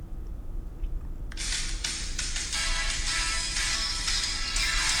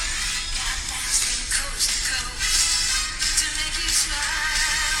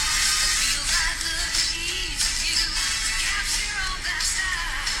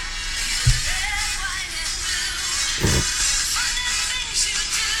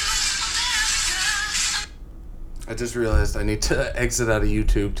I just realized I need to exit out of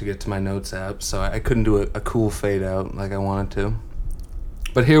YouTube to get to my notes app, so I couldn't do a cool fade out like I wanted to.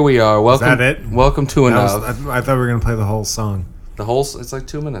 But here we are. Welcome. Is that it? Welcome to Enough. I thought we were gonna play the whole song. The whole. It's like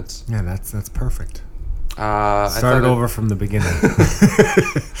 2 minutes. Yeah, that's perfect. Start it over from the beginning.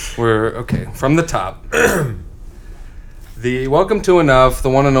 We're okay from the top. The Welcome to Enough, the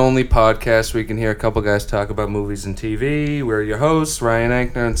one and only podcast where you can hear a couple guys talk about movies and TV. We're your hosts, Ryan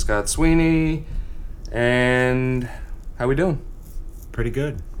Ankner and Scott Sweeney. And how we doing? Pretty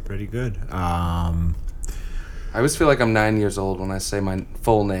good. I always feel like I'm 9 years old when I say my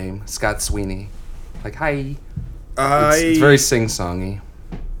full name, Scott Sweeney. Like, hi. It's very sing-songy.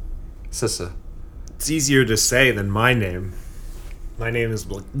 Sissa. It's easier to say than my name. My name is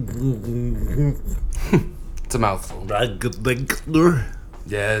It's a mouthful.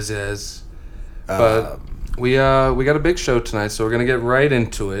 Yes. But we got a big show tonight, so we're gonna get right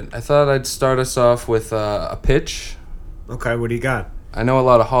into it. I thought I'd start us off with a pitch. Okay, what do you got? I know a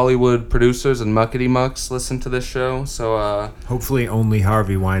lot of Hollywood producers and muckety mucks listen to this show, so hopefully only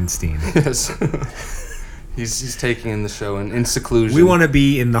Harvey Weinstein. Yes. He's taking in the show in seclusion. We want to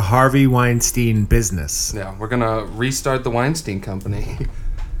be in the Harvey Weinstein business. Yeah, we're gonna restart the Weinstein Company.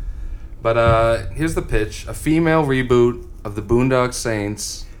 But here's the pitch: a female reboot of the Boondock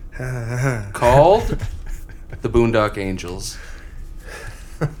Saints called The Boondock Angels.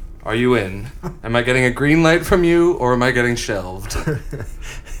 Are you in? Am I getting a green light from you, or am I getting shelved?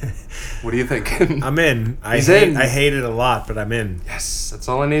 What are you thinking? I'm in. I hate it a lot, but I'm in. Yes, that's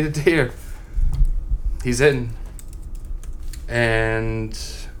all I needed to hear. He's in. And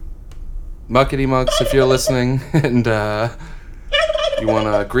muckety mucks, if you're listening, and you want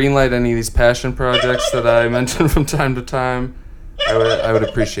to greenlight any of these passion projects that I mention from time to time, I would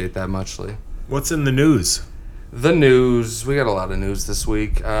appreciate that muchly. What's in the news? The news. We got a lot of news this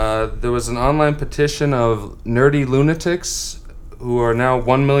week. There was an online petition of nerdy lunatics who are now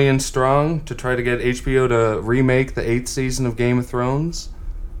 1 million strong to try to get HBO to remake the 8th season of Game of Thrones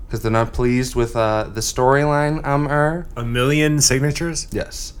because they're not pleased with the storyline. 1 million signatures?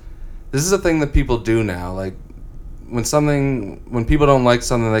 Yes. This is a thing that people do now. Like, when people don't like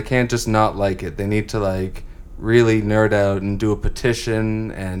something, they can't just not like it. They need to, really nerd out and do a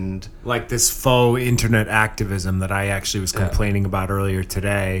petition and... Like this faux internet activism that I actually was complaining about earlier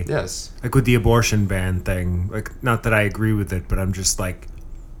today. Yes. Like with the abortion ban thing. Like, not that I agree with it, but I'm just like...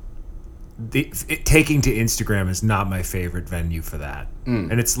 taking to Instagram is not my favorite venue for that.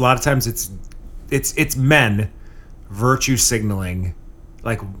 And it's a lot of times it's men virtue signaling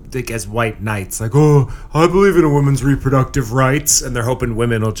like as white knights, like, oh, I believe in a woman's reproductive rights, and they're hoping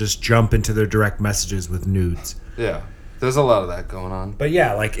women will just jump into their direct messages with nudes. Yeah, there's a lot of that going on. But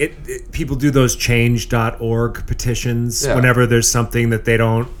yeah, like people do those change.org petitions whenever there's something that they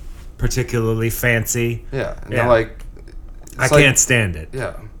don't particularly fancy. Yeah, and they're like, I can't stand it.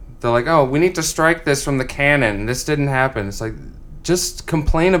 Yeah, they're like, oh, we need to strike this from the canon. This didn't happen. It's like, just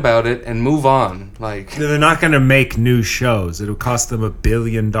complain about it and move on. Like, they're not going to make new shows. It'll cost them $1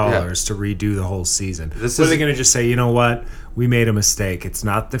 billion to redo the whole season. What are they going to just say? You know what? We made a mistake. It's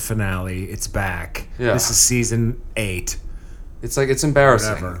not the finale. It's back. Yeah. This is season 8. It's like, it's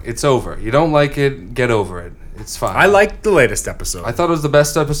embarrassing. Whatever. It's over. You don't like it, get over it. It's fine. I liked the latest episode. I thought it was the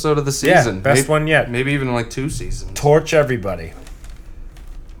best episode of the season. Yeah, best one yet. Maybe even like 2 seasons. Torch everybody.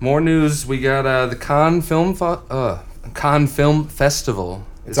 More news. We got the Cannes Film Festival.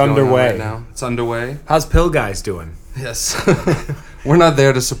 It's underway right now. It's underway. How's Pill Guys doing? Yes. We're not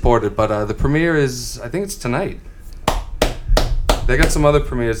there to support it, but the premiere is, I think it's tonight. They got some other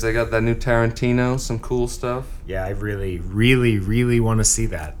premieres. They got that new Tarantino, some cool stuff. Yeah, I really, really, really want to see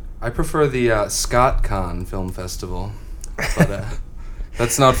that. I prefer the Scott Con Film Festival, but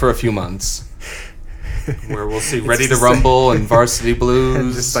that's not for a few months. Where we'll see Ready to Rumble and Varsity Blues.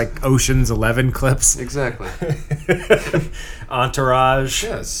 And just like Ocean's 11 clips. Exactly. Entourage.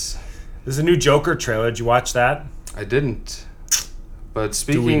 Yes. There's a new Joker trailer. Did you watch that? I didn't. But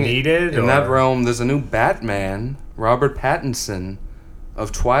speaking Do we need it, in that realm, there's a new Batman, Robert Pattinson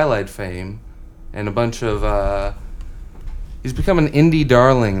of Twilight fame, and a bunch of... he's become an indie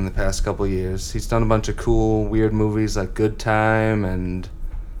darling in the past couple of years. He's done a bunch of cool, weird movies like Good Time and...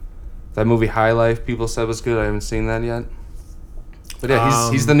 That movie High Life people said was good. I haven't seen that yet. But yeah,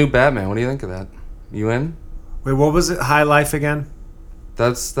 he's the new Batman. What do you think of that? You in? Wait, what was it? High Life again?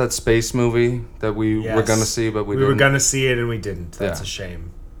 That's that space movie that we were going to see, but we didn't. We were going to see it and we didn't. That's a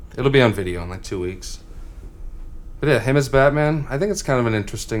shame. It'll be on video in like 2 weeks. But yeah, him as Batman, I think it's kind of an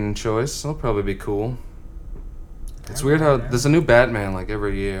interesting choice. It'll probably be cool. It's weird how there's a new Batman like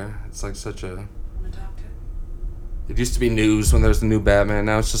every year. It's like such a... It used to be news when there was the new Batman.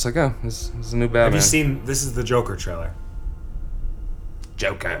 Now it's just like, oh, this is a new Batman. Have you seen? This is the Joker trailer.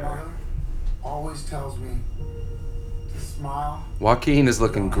 Joker? Mother always tells me to smile. Joaquin is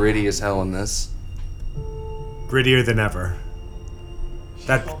looking gritty as hell in this. Grittier than ever.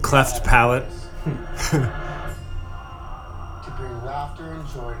 That cleft palate. To bring laughter and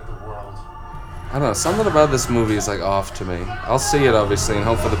joy to the world. I don't know. Something about this movie is like off to me. I'll see it obviously and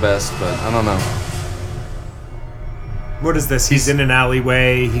hope for the best, but I don't know. What is this? He's in an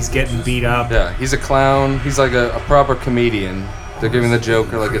alleyway. He's getting beat up. Yeah, he's a clown. He's like a proper comedian. They're giving the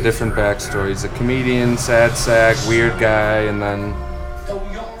Joker like a different backstory. He's a comedian, sad sack, weird guy, and then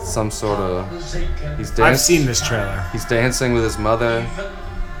some sort of. He's dancing. I've seen this trailer. He's dancing with his mother.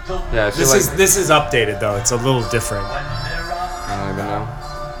 Yeah, I feel like This is updated though. It's a little different. I don't even know.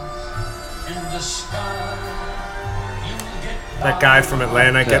 That guy from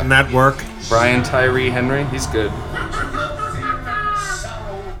Atlanta getting that work. Brian Tyree Henry. He's good.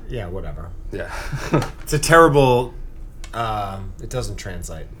 Yeah, whatever. Yeah. It's a terrible. It doesn't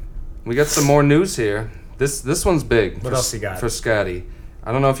translate. We got some more news here. This one's big. What else you got? For Scotty.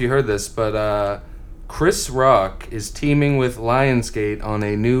 I don't know if you heard this, but Chris Rock is teaming with Lionsgate on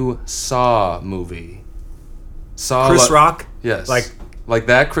a new Saw movie. Saw. Chris Rock. Yes. Like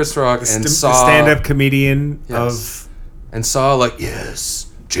that Chris Rock and Saw. The stand-up comedian Yes. And Saw like yes,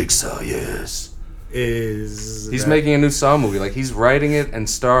 Jigsaw yes. He's making a new Saw movie. Like he's writing it and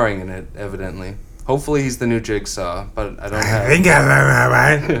starring in it. Evidently. Hopefully he's the new Jigsaw, but I don't have. I think I'm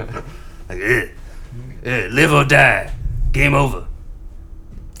right. Like, live or die. Game over.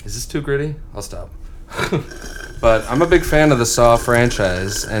 Is this too gritty? I'll stop. But I'm a big fan of the Saw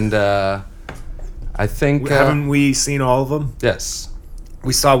franchise, and I think Haven't we seen all of them? yes,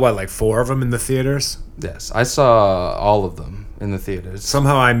 We saw what, like 4 of them in the theaters? yes, I saw all of them in the theaters.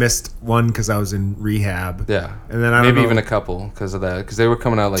 Somehow I missed one because I was in rehab. Yeah, And then I don't maybe know, even a couple because of that, because they were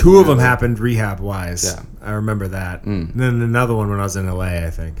coming out like 2 of them yearly. happened rehab wise. Yeah. I remember that. And then another one when I was in LA, I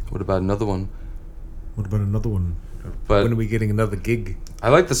think. What about another one? What about another one? But When are we getting another gig? I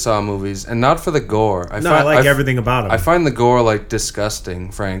like the Saw movies, and not for the gore. I like everything about them. I find the gore like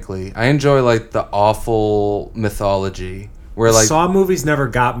disgusting. Frankly, I enjoy like the awful mythology where like Saw movies never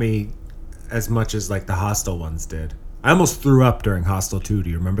got me as much as like the Hostel ones did. I almost threw up during Hostel 2. Do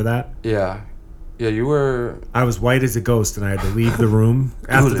you remember that? yeah, you were I was white as a ghost and I had to leave the room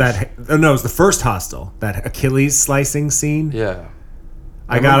after that. Oh, no, it was the first Hostel. That Achilles slicing scene. yeah.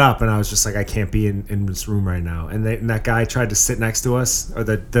 I got up and I was just like, I can't be in this room right now. And that guy tried to sit next to us, or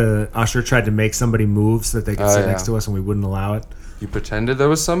the usher tried to make somebody move so that they could sit next to us, and we wouldn't allow it. You pretended there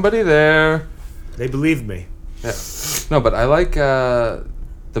was somebody there. They believed me. Yeah. No, but I like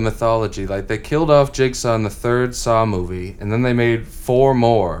the mythology. Like they killed off Jigsaw in the 3rd Saw movie, and then they made 4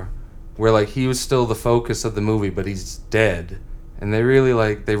 more where like he was still the focus of the movie, but he's dead. And they really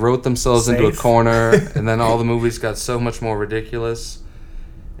like they wrote themselves into a Safe. corner, and then all the movies got so much more ridiculous.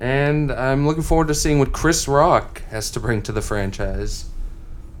 And I'm looking forward to seeing what Chris Rock has to bring to the franchise.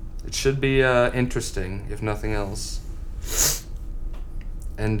 It should be interesting, if nothing else.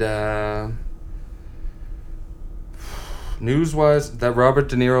 And news-wise, that Robert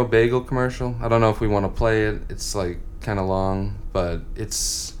De Niro bagel commercial, I don't know if we want to play it. It's like kind of long, but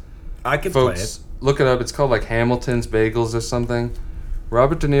it's... I could play it. Folks, look it up. It's called like Hamilton's Bagels or something.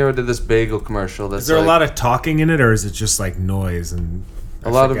 Robert De Niro did this bagel commercial. That's Is there like, a lot of talking in it, or is it just like noise and... a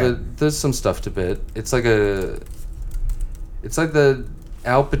lot of it. There's some stuff to bit. It's like the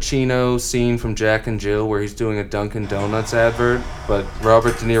Al Pacino scene from Jack and Jill where he's doing a Dunkin' Donuts advert, but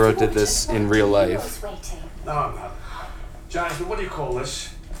Robert De Niro did this in real life. No, I'm not. Jonathan, what do you call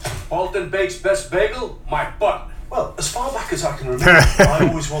this? Alton Bake's best bagel? My butt. Well, as far back as I can remember, I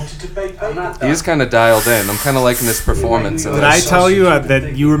always wanted to bake bagel. He is kind of dialed in. I'm kind of liking this performance. Did I tell you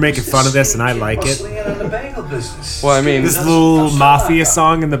that you were making fun of this and I like it? Well, I mean, This little mafia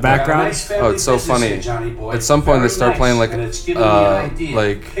song in the background? oh, it's so funny. At some point, they start playing like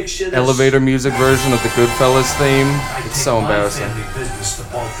elevator music version of the Goodfellas theme. It's so embarrassing.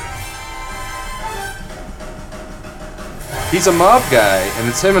 He's a mob guy, and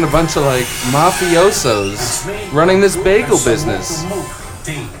it's him and a bunch of like mafiosos running this bagel business.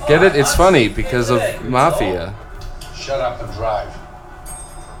 Get it? It's funny because of mafia. Shut up and drive.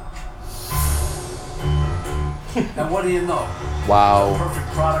 And what do you know? Wow. Perfect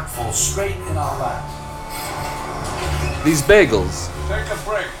product falls straight in our lap. These bagels. Take a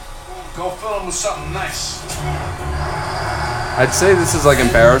break. Go fill them with something nice. I'd say this is like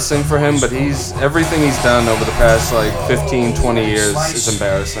embarrassing for him, but everything he's done over the past like 15, 20 years is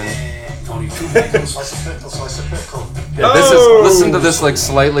embarrassing. Tony 2 bagels. Slice of pickle. Yeah, this is listen to this like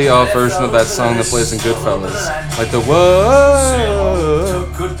slightly off version of that song that plays in Goodfellas, like the whoa.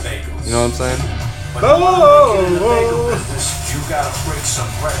 Two good bagels. You know what I'm saying? But you want to make it in the bagel business, you gotta break some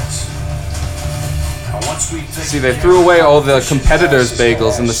breads. And once we take See, they threw away all the competitors'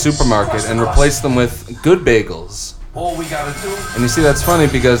 bagels in the supermarket and replaced them with good bagels. all we gotta do. And you see, that's funny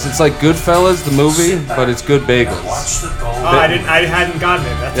because it's like Goodfellas, the movie, but it's good bagels. Watch the gold. I hadn't gotten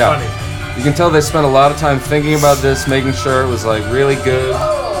it. That's Yeah. funny. You can tell they spent a lot of time thinking about this, making sure it was like really good.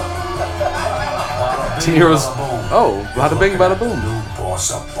 De Niro's, oh, bada bing, bada boom. New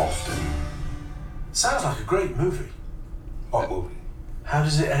boss of Boston. Sounds like a great movie. What movie? How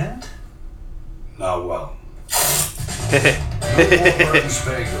does it end? Not well. No more Burton's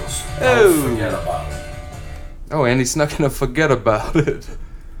bagels. Oh. Forget about it. Oh, and he snuck in a forget about it.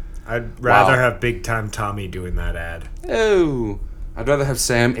 I'd rather Wow. have Big Time Tommy doing that ad. Oh, I'd rather have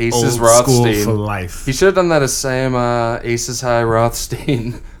Sam Aces Old school for Rothstein. life. He should have done that as Sam Aces High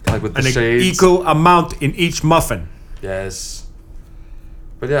Rothstein, like with the An shades. equal amount in each muffin. Yes.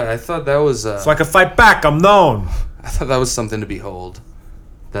 But yeah, I thought that was. So I can fight back. I'm known. I thought that was something to behold.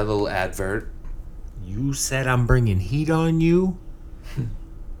 That little advert. You said I'm bringing heat on you?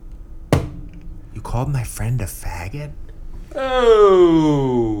 You called my friend a faggot?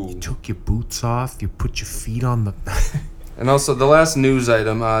 Oh. Took your boots off? You put your feet on the... And also the last news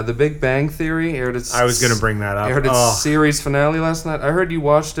item, The Big Bang Theory aired its. I was going to bring that up. Aired its Oh, series finale last night. I heard you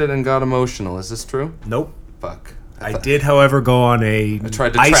watched it and got emotional. Is this true? nope. Fuck. I did, however, go on a tried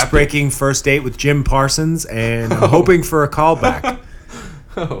to trap ice-breaking first date with Jim Parsons, and I'm hoping for a callback.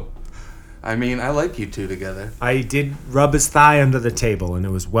 Oh. I mean, I like you two together. I did rub his thigh under the table, and it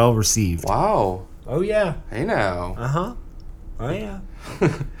was well received. Wow. Oh, yeah. Hey now. Uh-huh. Oh, yeah.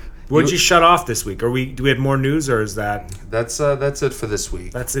 What'd you shut off this week? Do we have more news, or is that... That's it for this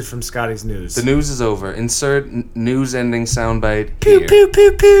week. That's it from Scotty's news. The news is over. Insert news ending soundbite Pew, here. pew,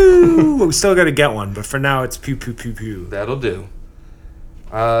 pew, pew. We still got to get one, but for now it's pew, pew, pew, pew. That'll do.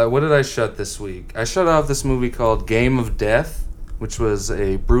 What did I shut this week? I shut off this movie called Game of Death, which was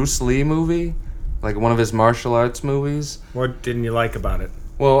a Bruce Lee movie, like one of his martial arts movies. What didn't you like about it?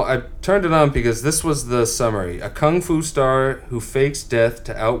 Well, I turned it on because this was the summary. A kung fu star who fakes death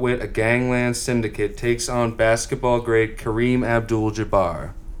to outwit a gangland syndicate takes on basketball-grade Kareem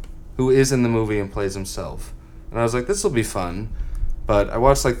Abdul-Jabbar, who is in the movie and plays himself. And I was like, this will be fun. But I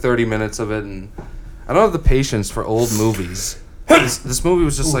watched like 30 minutes of it, and I don't have the patience for old movies. This movie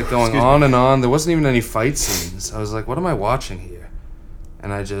was just like going on and on. There wasn't even any fight scenes. I was like, what am I watching here?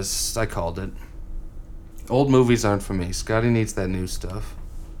 And I called it. Old movies aren't for me. Scotty needs that new stuff.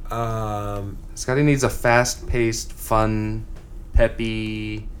 Scotty needs a fast-paced, fun,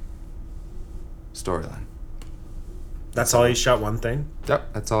 peppy storyline. That's all you shot one thing?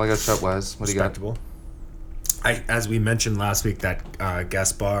 Yep, that's all I got shot-wise. What do you got? Respectable. As we mentioned last week, that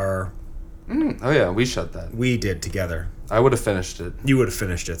guest bar Oh yeah, we shut that. we did together. I would have finished it. You would have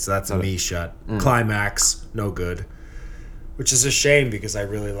finished it, so that's a me shut. Climax, no good. Which is a shame because I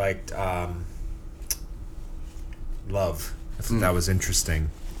really liked Love. I thought that was interesting.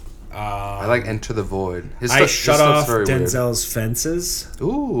 I like Enter the Void. His I his shut stuff's off very weird. Denzel's Fences,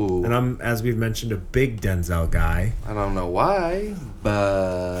 Ooh, and I'm, as we've mentioned, a big Denzel guy. I don't know why,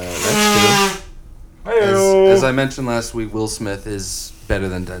 but that's good. As I mentioned last week, Will Smith is better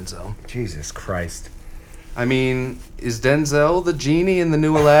than Denzel. Jesus Christ. I mean, is Denzel the genie in the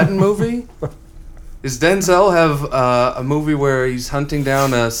new Aladdin movie? Does Denzel have a movie where he's hunting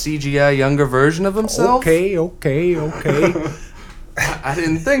down a CGI younger version of himself? Okay. I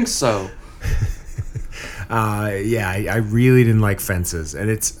didn't think so. I really didn't like Fences, and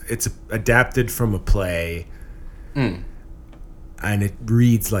it's adapted from a play, and it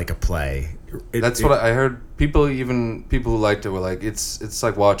reads like a play. That's what I heard. People who liked it were like, it's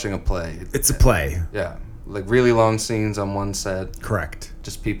like watching a play. It's a play, Yeah, like really long scenes on one set, correct.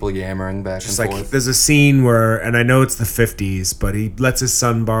 just people yammering back Just and like forth. there's a scene where, and I know it's the 50s, but he lets his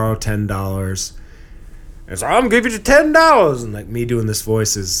son borrow $10. And so I'm giving you $10, and like me doing this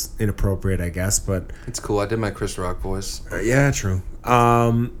voice is inappropriate, I guess, but It's cool. I did my Chris Rock voice. yeah, true.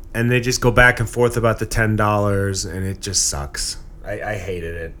 And they just go back and forth about the $10, and it just sucks. I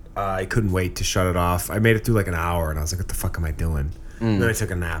hated it. I couldn't wait to shut it off. I made it through like an hour, and I was like, what the fuck am I doing? And then I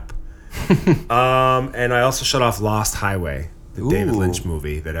took a nap. And I also shut off Lost Highway, the David Ooh. Lynch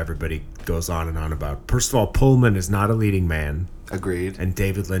movie that everybody goes on and on about. First of all, Pullman is not a leading man, Agreed. and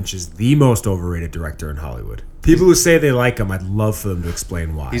David Lynch is the most overrated director in Hollywood. People who say they like him, I'd love for them to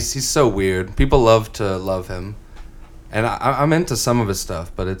explain why. He's so weird. People love to love him, and I'm into some of his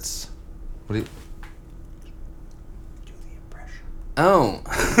stuff, but it's what do you? Oh.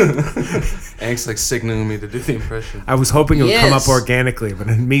 Hank's like signaling me to do the impression. I was hoping it would come up Yes. organically, but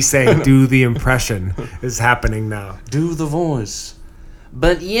me saying "do the impression" is happening now. Do the voice.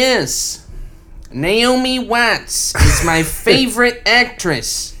 But yes, Naomi Watts is my favorite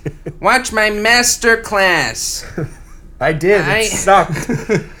actress. Watch my master class. I did. I- It sucked.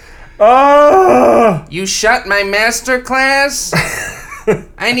 Oh! You shut my master class?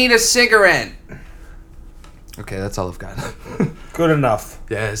 I need a cigarette. Okay, that's all I've got. Good enough.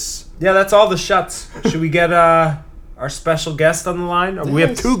 Yes. Yeah, that's all the shuts. Should we get our special guest on the line? We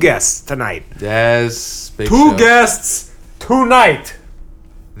have Yes. 2 guests tonight. Yes. Big 2 show. guests tonight.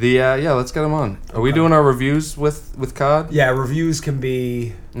 Yeah, let's get him on. Are we doing our reviews with COD? Yeah, reviews can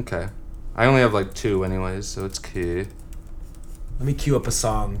be. Okay. I only have like 2 anyways, so it's key. Let me cue up a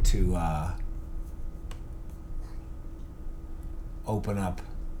song to open up.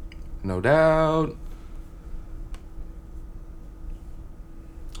 No doubt.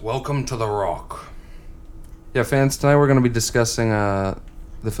 Welcome to The Rock. Yeah, fans, tonight we're going to be discussing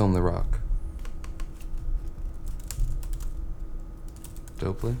the film The Rock.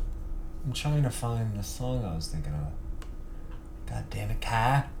 Dopely. I'm trying to find the song I was thinking of. God damn it,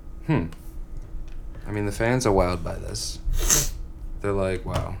 Kai. I mean, the fans are wowed by this. They're like,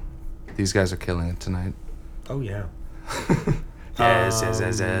 wow, these guys are killing it tonight. Oh, yeah.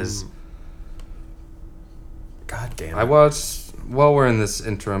 Yes. God damn it. I watched, while we're in this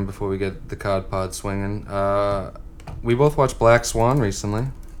interim before we get the COD pod swinging, we both watched Black Swan recently.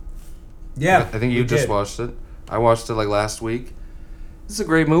 Yeah. I think you just watched it. I watched it like last week. This is a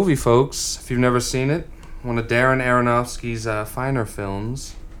great movie, folks. If you've never seen it, one of Darren Aronofsky's finer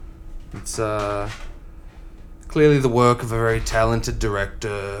films. It's clearly the work of a very talented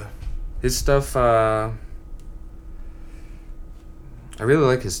director. His stuff, I really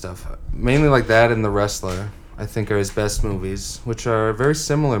like his stuff. Mainly like that and The Wrestler, I think, are his best movies, which are very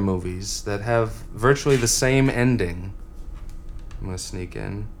similar movies that have virtually the same ending. I'm going to sneak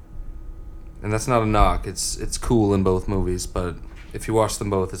in. And that's not a knock. It's cool in both movies, but if you watch them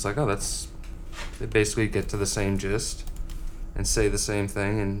both, it's like, oh, that's... They basically get to the same gist and say the same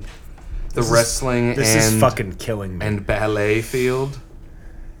thing, and the wrestling This and is fucking killing me. and ballet field.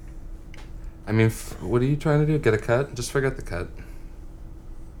 I mean, what are you trying to do? Get a cut? Just forget the cut.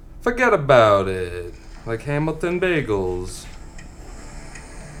 Forget about it. Like Hamilton Bagels.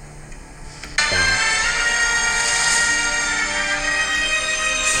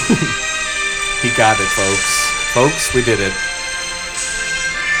 He got it, folks. Folks, we did it.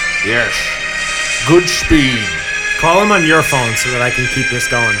 Yes. Good speed. Call him on your phone so that I can keep this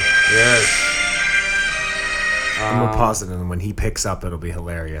going. Yes. I'm gonna pause it, and when he picks up, it'll be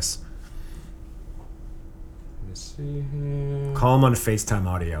hilarious. Let me see here. Call him on FaceTime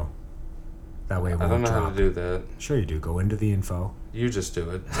audio. That way it I won't don't know drop. how to do that. Sure you do. Go into the info. You just do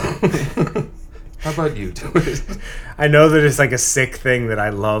it. How about you do it? I know that it's like a sick thing that I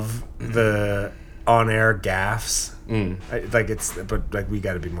love the on-air gaffes. But like we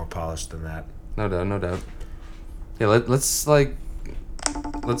got to be more polished than that. No doubt. Yeah, let's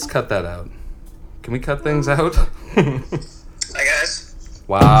cut that out. Can we cut things out? Hi guys.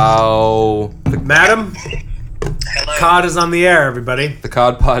 Wow. Madam, Hello. COD is on the air, everybody. The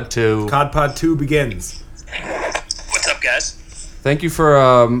COD Pod 2. COD Pod 2 begins. What's up, guys? Thank you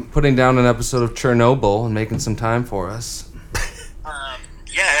for putting down an episode of Chernobyl and making some time for us.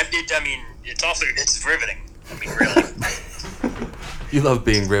 Yeah, I mean, it's riveting. I mean, really. You love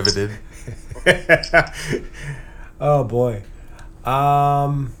being riveted. Oh boy.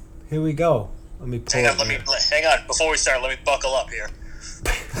 Here we go. Let me pull Hang on, it. hang on. Before we start, let me buckle up here.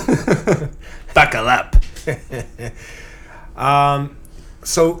 Buckle up.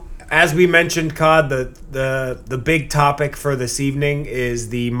 So as we mentioned, COD, the big topic for this evening is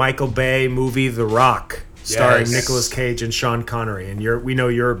the Michael Bay movie The Rock, starring Yes. Nicolas Cage and Sean Connery, and we know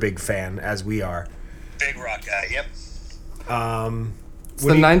you're a big fan, as we are. Big rock guy. Yep. It's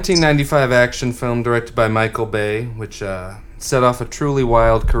the 1995 action film directed by Michael Bay, which set off a truly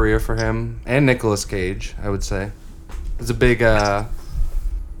wild career for him and Nicolas Cage, I would say. It's a big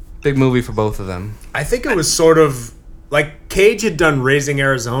movie for both of them. I think it was sort of like Cage had done Raising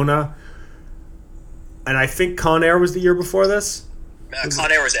Arizona, and I think Con Air was the year before this.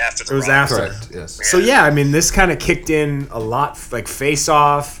 Con Air was after the It was rock. after. Correct. Yes. So yeah, I mean, this kind of kicked in a lot, like Face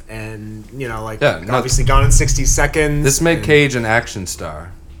Off, and obviously Gone in 60 Seconds. This made and, Cage an action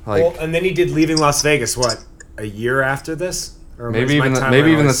star. Like well, and then he did Leaving Las Vegas. What, a year after this? Or maybe was my even timeline maybe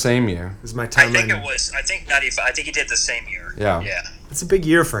even the always- same year. Is my I timeline? think it was. I think 95. I think he did the same year. Yeah. Yeah. It's a big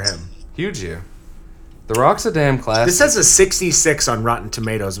year for him. Huge year. The Rock's a damn classic. This has a 66 on Rotten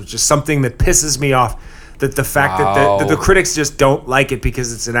Tomatoes, which is something that pisses me off. That the fact that the critics just don't like it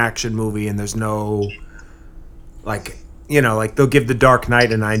because it's an action movie and there's no, like, you know, like they'll give The Dark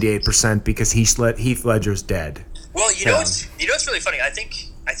Knight a 98% because Heath Ledger's dead. Well, you know what's really funny. I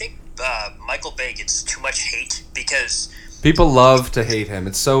think Michael Bay gets too much hate because People love to hate him.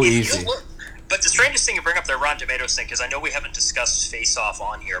 It's so easy. But the strangest thing you bring up the Rotten Tomatoes thing, because I know we haven't discussed Face Off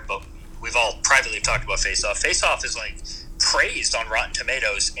on here, but we've all privately talked about Face Off. Face Off is like praised on Rotten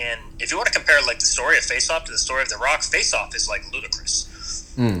Tomatoes, and if you want to compare like the story of Face Off to the story of The Rock, Face Off is like ludicrous.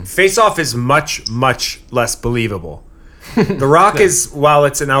 Face Off is much, much less believable. The Rock is, while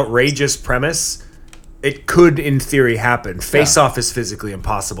it's an outrageous premise, it could, in theory, happen. Face Off is physically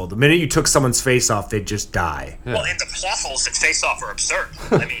impossible. The minute you took someone's face off, they'd just die. Yeah. Well, and the plot holes in Face Off are absurd.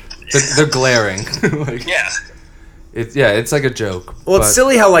 I mean, They're glaring. Like, yeah. It's like a joke. Well, but- it's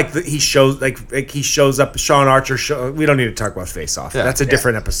silly how he shows up. Sean Archer. We don't need to talk about Face Off. Yeah. That's a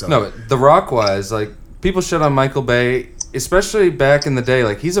different episode. No, but The Rock wise, like people shit on Michael Bay, especially back in the day.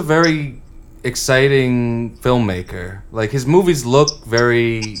 Like he's a very exciting filmmaker. Like his movies look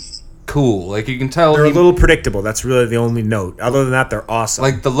very cool. Like you can tell they're a little predictable. That's really the only note. Other than that, they're awesome.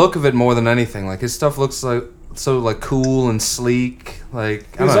 like the look of it more than anything. Like his stuff looks like so like cool and sleek.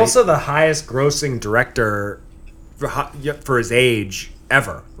 Like he was also the highest grossing director for his age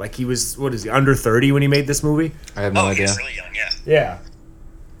ever. Like he was, what is he, under 30 when he made this movie? I have no Oh, idea. he's really young, yeah. Yeah.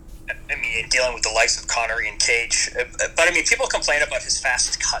 I mean, dealing with the likes of Connery and Cage. But I mean, people complain about his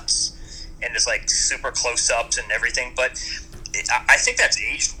fast cuts and his like super close-ups and everything. But I think that's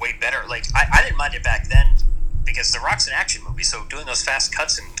aged way better. Like I didn't mind it back then because The Rock's an action movie, so doing those fast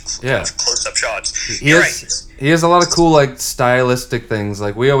cuts and close-up shots. He has a lot of cool like stylistic things.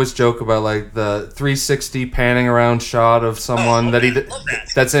 Like we always joke about like the 360 panning around shot of someone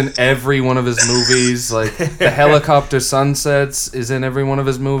that's in every one of his movies. Like the helicopter sunsets is in every one of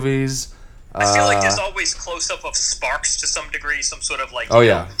his movies. I feel like there's always close-up of sparks to some degree, some sort of like. Oh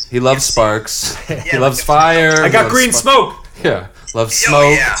yeah, he loves sparks. He loves like fire. I got green smoke. Yeah, loves Oh,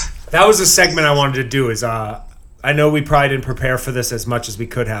 smoke. yeah. That was a segment I wanted to do. Is I know we probably didn't prepare for this as much as we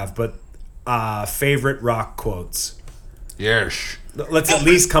could have, but favorite Rock quotes. Yes. Let's at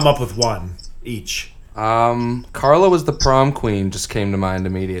least come up with one each. Carla was the prom queen. Just came to mind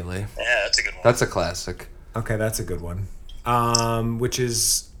immediately. Yeah, that's a good one. That's a classic. Okay, that's a good one. Which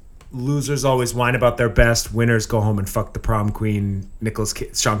is losers always whine about their best, winners go home and fuck the prom queen.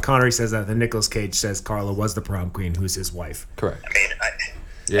 Sean Connery says that. Then Nicolas Cage says Carla was the prom queen, who's his wife. Correct. I mean,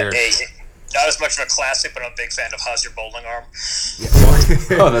 Yes. not as much of a classic, but I'm a big fan of How's Your Bowling Arm.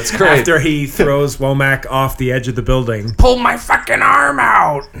 Oh, that's great. After he throws Womack off the edge of the building, Pull my fucking arm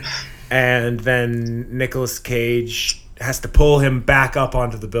out. and then Nicolas Cage has to pull him back up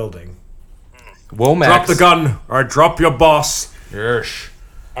onto the building. Womack. Drop the gun or drop your boss. Yes.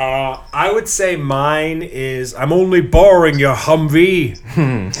 I would say mine is I'm only borrowing your Humvee.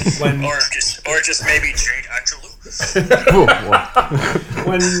 when Or just maybe Jade Angelou.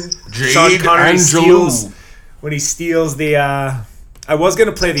 when Jade Sean Connery Angelou. steals the I was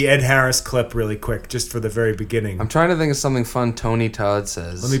gonna play the Ed Harris clip really quick just for the very beginning. I'm trying to think of something fun Tony Todd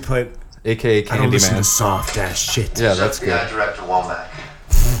says. Let me play it. AKA I don't listen to Candyman. soft ass shit. Yeah, that's FBI good. Director Womack.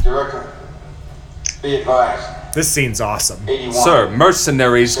 Director, be advised. This scene's awesome. 81. Sir,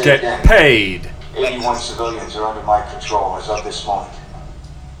 mercenaries get paid. 81 civilians are under my control as of this moment.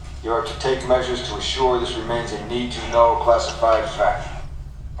 You are to take measures to assure this remains a need-to-know classified fact.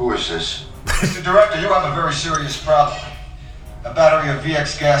 Who is this? Mr. Director, you have a very serious problem. A battery of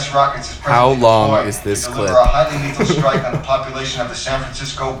VX gas rockets is presently How long deployed is this to clip? deliver a highly lethal strike on the population of the San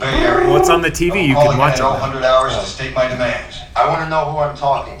Francisco Bay Area. Well, it's on the TV. You I'm can calling watch in it. at 100 hours to state my demands. I want to know who I'm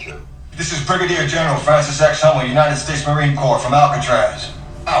talking to. This is Brigadier General Francis X. Hummel, United States Marine Corps from Alcatraz.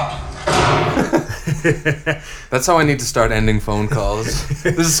 Out. That's how I need to start ending phone calls.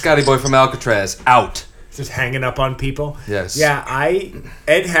 This is Scotty Boy from Alcatraz. Out. Just hanging up on people. Yes. Yeah,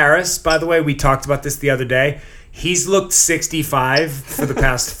 Ed Harris, by the way, we talked about this the other day. He's looked 65 for the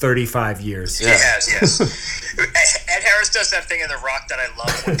past 35 years. Yeah. He has, yes. Ed Harris does that thing in The Rock that I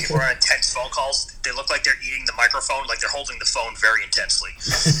love when people are on intense phone calls. They look like they're eating the microphone, like they're holding the phone very intensely.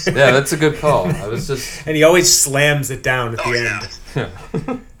 Yeah, that's a good call. I was just. And he always slams it down at the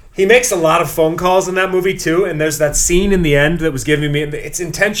end. He makes a lot of phone calls in that movie too, and there's that scene in the end that was giving me, it's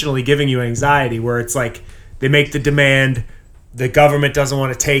intentionally giving you anxiety, where it's like they make the demand, the government doesn't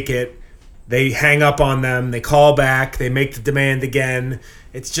want to take it, they hang up on them, they call back, they make the demand again.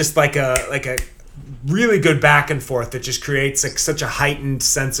 It's just like a really good back and forth that just creates like such a heightened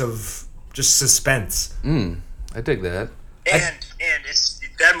sense of just suspense. I dig that. And it's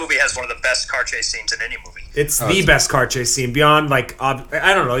that movie has one of the best car chase scenes in any movie. It's the best car chase scene beyond like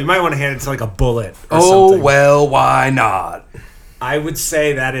I don't know. You might want to hand it to like a Bullet. Or Oh, something. well, why not? I would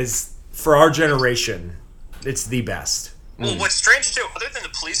say that is for our generation. It's the best. Well, what's strange too, other than the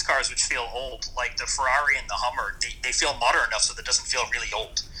police cars, which feel old, like the Ferrari and the Hummer, they feel modern enough so that it doesn't feel really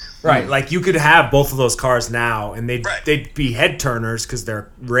old. Right, like you could have both of those cars now, and they'd Right. they'd be head turners because they're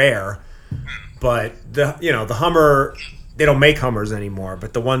rare. But the Hummer, they don't make Hummers anymore.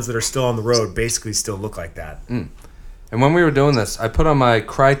 But the ones that are still on the road basically still look like that. And when we were doing this, I put on my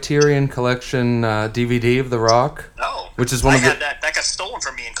Criterion Collection DVD of The Rock. No, Which is one I of the- had that got stolen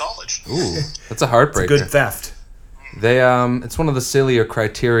from me in college. Ooh, that's a heartbreaker. Good theft. They it's one of the sillier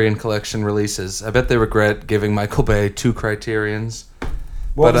Criterion Collection releases. I bet they regret giving Michael Bay 2 Criterions.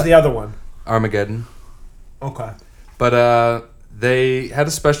 What But, was the other one? Armageddon. Okay. But they had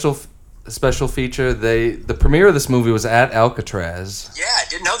a special feature. The premiere of this movie was at Alcatraz. Yeah, I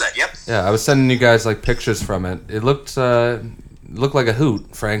didn't know that. Yep. Yeah, I was sending you guys like pictures from it. It looked like a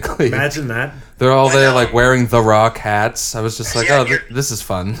hoot, frankly. Imagine that. They're all I there know. like wearing The Rock hats. I was just like, Yeah, oh, you're- this is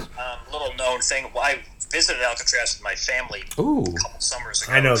fun. Little known thing. Well, I visited Alcatraz with my family Ooh. a couple summers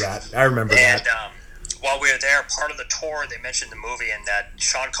ago. I know that. I remember And that. while we were there, part of the tour, they mentioned the movie and that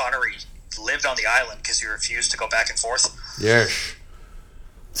Sean Connery lived on the island because he refused to go back and forth. Yes.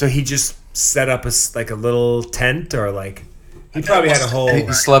 So he just set up a little tent, or like he probably had a whole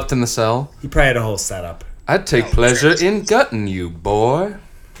He slept in the cell. he probably had a whole setup. I'd take pleasure in gutting you, boy.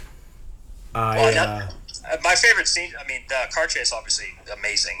 My favorite scene, I mean, the car chase, obviously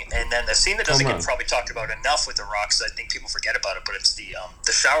amazing. And then the scene that doesn't Come on. get probably talked about enough with The Rock, because I think people forget about it, but it's the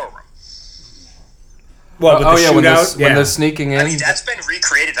shower room. Well, with the when shootout, when they're sneaking in. I mean, that's been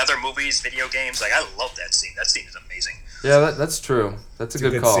recreated in other movies, video games. Like, I love that scene. That scene is amazing. Yeah, that's true. That's a it's a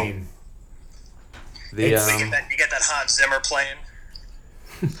good good call. scene. The You get that Hans Zimmer playing.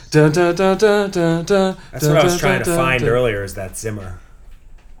 dun, dun, dun, dun, dun, dun, That's what I was dun, trying to dun, find dun. earlier. Is that Zimmer?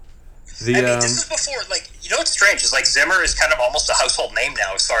 The I mean, this is before, like, you know what's strange? Is like Zimmer is kind of almost a household name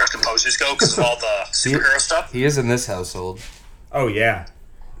now as far as composers go because of all the superhero stuff. he is in this household. Oh yeah.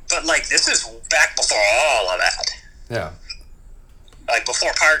 But, like, this is back before all of that. Yeah. Like,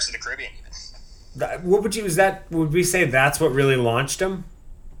 before Pirates of the Caribbean, even. What would you? Is that? Would we say that's what really launched him?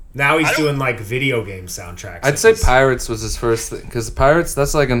 Now he's I don't- doing like video game soundtracks. I'd like say this. Pirates was his first thing because Pirates,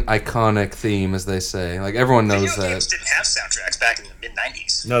 that's like an iconic theme, as they say. Like everyone knows Video games that. didn't have soundtracks back in the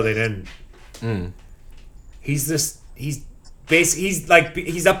mid-90s. No, they didn't. Hmm. He's this. He's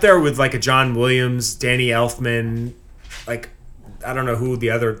up there with like a John Williams, Danny Elfman, like I don't know who the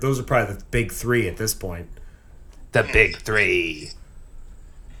other. Those are probably the big three at this point. The big three.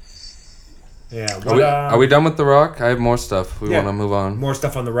 Yeah. Are we done with The Rock? I have more stuff. We Yeah. want to move on. more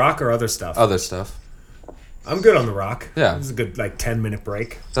stuff on The Rock or other stuff? Other stuff. I'm good on The Rock. Yeah. This is a good like 10-minute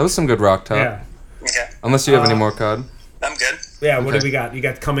break. That was some good Rock talk. Yeah. Okay. Unless you have any more, Cod. I'm good. Yeah. What do Okay. we got? You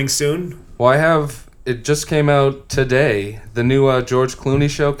got coming soon? Well, I have. It just came out today. The new George Clooney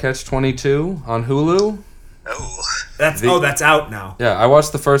show, Catch 22, on Hulu. Oh. That's out now. Yeah, I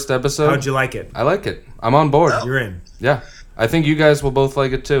watched the first episode. How'd you like it? I like it. I'm on board. Oh. You're in. Yeah, I think you guys will both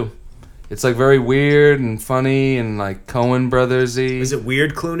like it too. It's like very weird and funny and like Coen Brothers-y. Is it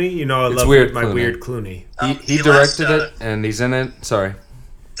Weird Clooney? You know I It's Love Weird my Clooney. Weird Clooney. He The directed last, it and he's in it. Sorry.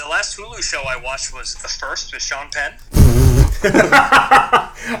 The last Hulu show I watched was The First with Sean Penn.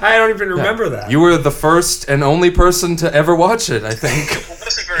 I don't even remember that. You were the first and only person to ever watch it, I think. It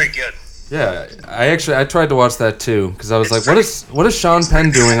wasn't very good. Yeah, I tried to watch that too because I was It's like, what is Sean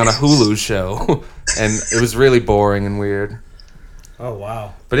Penn doing on a Hulu show? And it was really boring and weird. Oh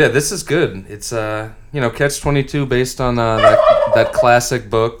wow. But yeah, this is good. It's Catch 22 based on that classic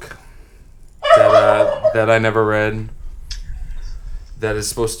book that I never read. That is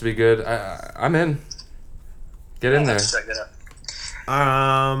supposed to be good. I'm in. Get in there. Let's check that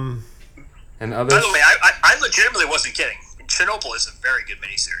out. And By others. the way, I legitimately wasn't kidding. Chernobyl is a very good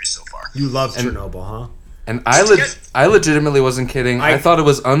miniseries so far. You love Chernobyl, huh? And good. I legitimately wasn't kidding. I thought it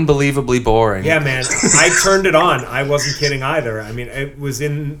was unbelievably boring. Yeah, man. I turned it on. I wasn't kidding either. I mean, it was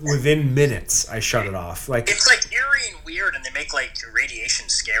within minutes. I shut it off. Like It's like eerie and weird, and they make like radiation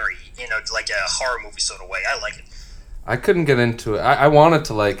scary, like a horror movie sort of way. I like it. I couldn't get into it. I wanted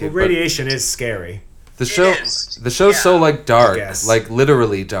to like it. but radiation is scary. the show, is. the show's so Yeah. like dark, guess. like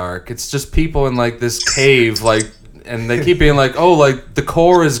literally dark. It's just people in like this cave, like, and they keep being like, "Oh, like the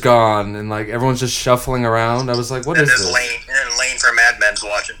core is gone," and like everyone's just shuffling around. I was like, "What And is there's this?" Lane, and then Lane from Mad Men's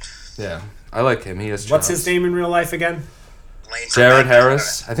watching. Yeah, I like him. He has. What's chops. his name in real life again? Lane from Jared Mad Men.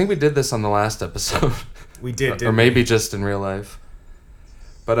 Harris. I think we did this on the last episode, We did, or didn't maybe just in real life.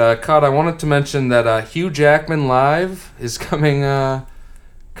 But Cod, I wanted to mention that Hugh Jackman Live is coming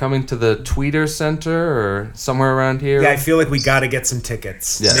coming to the Tweeter Center or somewhere around here. Yeah, I feel like we got to get some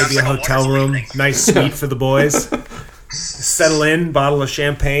tickets. Yeah. Maybe a Sounds like a hotel wonderful room, evening. nice suite for the boys. Settle in, bottle of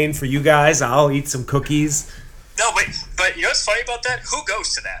champagne for you guys. I'll eat some cookies. No, but you know what's funny about that? Who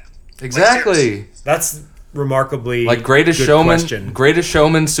goes to that? Exactly. That's remarkably Like Greatest good Showman, question. Greatest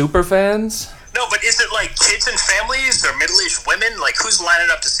Showman super fans. No, but is it like kids and families or middle-aged women? Like who's lining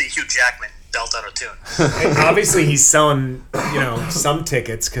up to see Hugh Jackman belt out a tune? And obviously, he's selling, some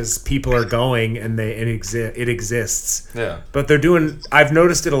tickets because people are going and it exists. Yeah. But they're doing. I've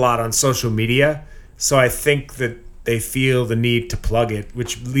noticed it a lot on social media, so I think that they feel the need to plug it,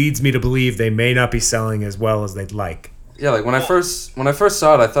 which leads me to believe they may not be selling as well as they'd like. Yeah, like when I first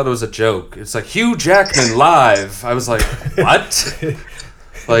saw it, I thought it was a joke. It's like Hugh Jackman live. I was like, what?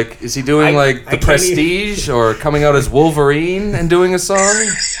 Like, is he doing I The can't Prestige or coming out as Wolverine and doing a song?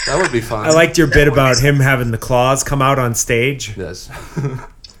 That would be fun. I liked your bit about him having the claws come out on stage. Yes.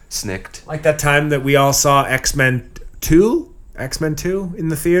 Snicked. Like that time that we all saw X-Men 2 in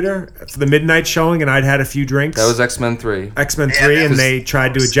the theater for the midnight showing, and I'd had a few drinks. That was X-Men 3. X-Men Yeah, 3, that and was- they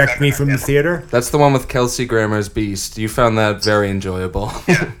tried to eject me from the theater. That's the one with Kelsey Grammer's Beast. You found that very enjoyable.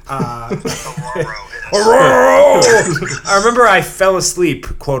 I remember I fell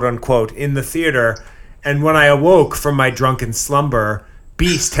asleep, quote unquote, in the theater, and when I awoke from my drunken slumber,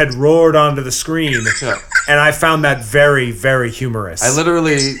 Beast had roared onto the screen, Yeah. and I found that very, very humorous. I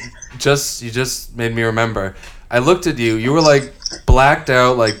literally you just made me remember. I looked at you. You were like blacked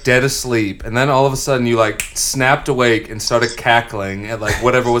out, like dead asleep, and then all of a sudden you like snapped awake and started cackling at like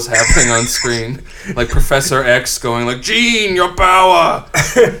whatever was happening on screen, like Professor X going like "Gene, your power,"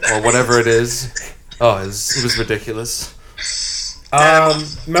 or whatever it is. Oh, it was ridiculous.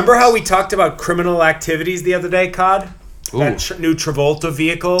 Remember how we talked about Criminal Activities the other day, Cod? Ooh. That new Travolta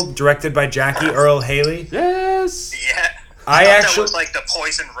vehicle directed by Jackie Earl Haley. Yes. Yeah. I thought actually- that was like the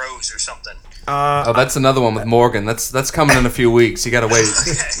Poison Rose or something. Oh, that's another one with Morgan. That's coming in a few weeks. You gotta wait.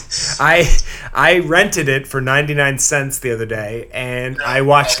 I rented it for 99 cents the other day, and I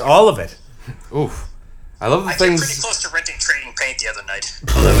watched all of it. Oof. I love the I came pretty things. close to renting Trading Paint the other night.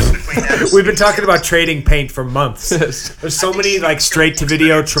 Well, that was between that. We've been talking about trading paint for months. Yes. There's so many like straight to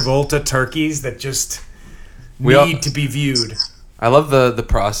video Travolta turkeys that just We all- need to be viewed. I love the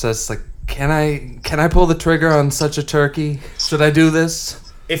process. Like, can I pull the trigger on such a turkey? Should I do this?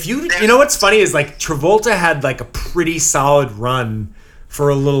 If you know what's funny is like Travolta had like a pretty solid run for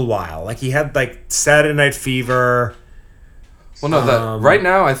a little while. Like he had like Saturday Night Fever. Well, no, that right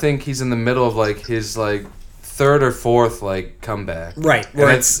now I think he's in the middle of like his like third or fourth like comeback. Right, And, where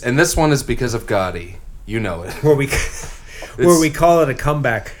and this one is because of Gotti. You know it. where we call it a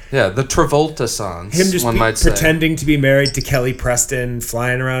comeback. Yeah, the Travolta songs. Him just one might say. pretending to be married to Kelly Preston,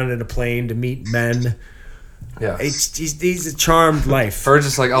 flying around in a plane to meet men. Yeah. He's a charmed life. Or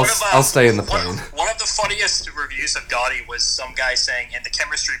just like I'll stay in the plane. One of the funniest reviews of Gotti was some guy saying, and the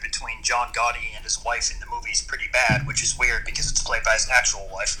chemistry between John Gotti and his wife in the movie is pretty bad, which is weird because it's played by his actual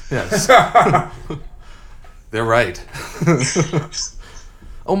wife. Yes. They're right.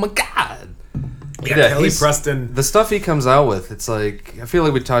 Oh my god. Yeah, Kelly he's- Preston. The stuff he comes out with, it's like I feel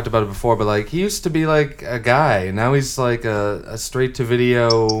like we talked about it before, but like he used to be like a guy, now he's like a straight to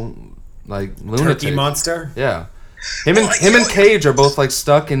video like lunatic. Turkey monster. Yeah. Him and Cage are both like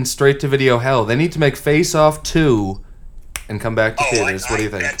stuck in straight to video hell. They need to make Face Off 2 and come back to theaters. What do you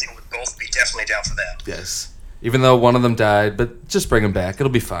think? I think would both be definitely down for that. Yes. Even though one of them died, but just bring him back.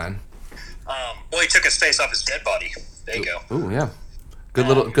 It'll be fine. Well, he took his face off his dead body. There you go. Ooh, yeah. Good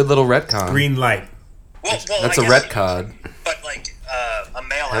little retcon. Green light. Well, That's I a guess- retcon. But like a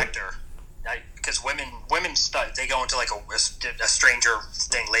male actor, because women they go into like a stranger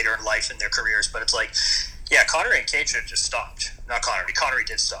thing later in life in their careers. But it's like, yeah, Connery and Cage should have just stopped. Not Connery. Connery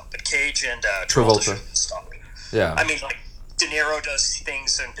did stop, but Cage and Travolta should have stopped. Yeah. I mean, like De Niro does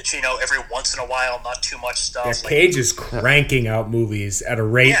things and Pacino every once in a while, not too much stuff. Yeah, like, Cage is cranking out movies at a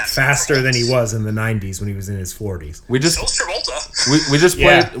rate Yeah, faster than he was in the 90s when he was in his 40s. we just So's Travolta. we just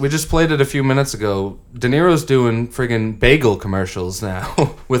Yeah. played we just played it a few minutes ago. De Niro's doing friggin' bagel commercials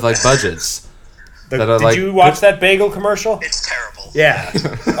now with like budgets. That are Did like you watch good- that bagel commercial? It's terrible. Yeah.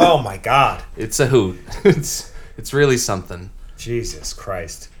 Oh my God. It's a hoot. It's really something. Jesus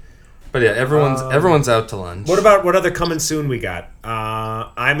Christ. But yeah, everyone's out to lunch. What other coming soon we got?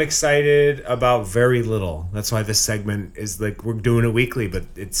 I'm excited about very little. That's why this segment is like we're doing it weekly, but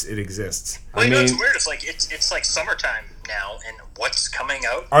it exists. Well, you know, it's mean- weird. It's like it's like summertime now, and what's coming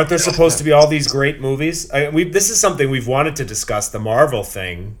out? Aren't there You know? supposed to be all these great movies? This is something we've wanted to discuss, the Marvel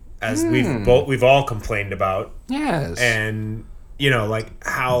thing, as we've all complained about, Yes. and like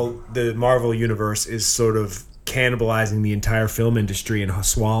how the Marvel universe is sort of cannibalizing the entire film industry and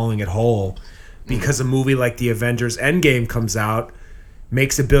swallowing it whole because a movie like the Avengers Endgame comes out,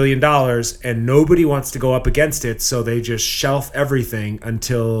 makes $1 billion, and nobody wants to go up against it, so they just shelf everything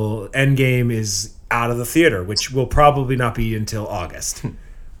until Endgame is out of the theater, which will probably not be until August.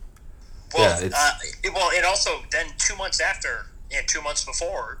 Well, and also then 2 months after and 2 months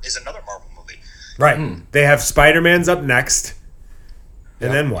before is another Marvel movie. Right. They have Spider-Man's up next,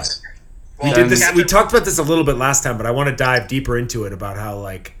 and then what? Well, We talked about this a little bit last time, but I want to dive deeper into it about how,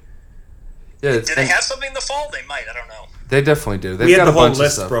 like... Yeah, Do they have something in the fall? They might. I don't know. They definitely do. They've We had got the a whole bunch of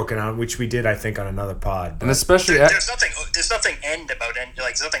list stuff. broken out, which we did, I think, on another pod. But And especially... There's nothing there's nothing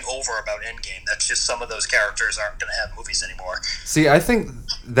over about Endgame. That's just some of those characters aren't going to have movies anymore. See, I think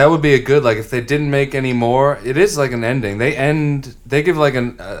that would be a good, like, if they didn't make any more, it is like an ending. They give, like,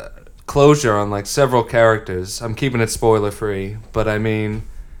 an closure on, like, several characters. I'm keeping it spoiler-free, but I mean...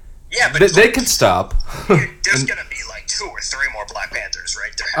 Yeah, but They could stop. there's going to be like 2 or 3 more Black Panthers,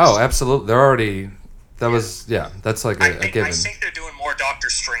 right? There has Oh, to. absolutely. They're already... That's like a given. I think they're doing more Doctor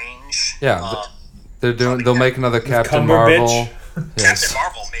Strange. Yeah, they'll make another Captain Cumberbitch. Marvel. Yes. Captain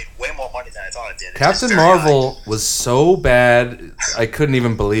Marvel made way more money than I thought it did. It's Captain just very Marvel was so bad, I couldn't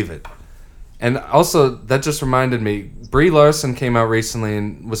even believe it. And also, that just reminded me, Brie Larson came out recently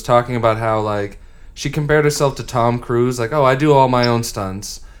and was talking about how, like, she compared herself to Tom Cruise, like, oh, I do all my own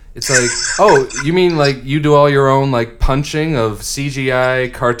stunts. It's like, oh, you mean, like, you do all your own, like, punching of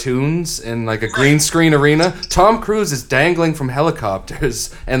CGI cartoons in, like, a green screen arena? Tom Cruise is dangling from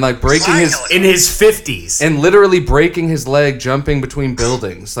helicopters and, like, breaking his... in his 50s. And literally breaking his leg jumping between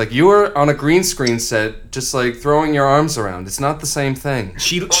buildings. Like, you were on a green screen set just, like, throwing your arms around. It's not the same thing.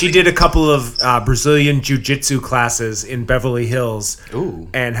 She did a couple of Brazilian jiu-jitsu classes in Beverly Hills. Ooh.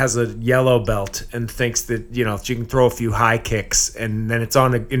 And has a yellow belt and thinks that, you know, she can throw a few high kicks, and then it's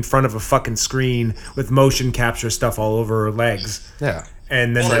in front of a fucking screen with motion capture stuff all over her legs. Yeah.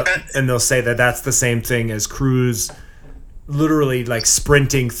 And then they'll say that that's the same thing as Cruise literally, like,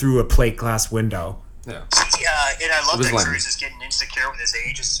 sprinting through a plate glass window. Yeah. and I love was that lame. Cruise is getting insecure with his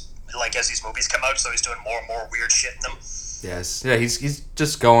age, like as these movies come out, so he's doing more and more weird shit in them. Yes. Yeah, he's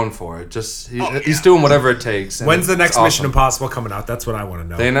just going for it. He's yeah. doing whatever it takes. and When's the it's next awesome. Mission Impossible coming out? That's what I want to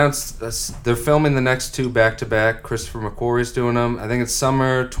know. They announced they're filming the next 2 back-to-back. Christopher McQuarrie's doing them. I think it's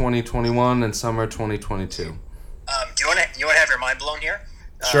summer 2021 and summer 2022. Do you want to have your mind blown here?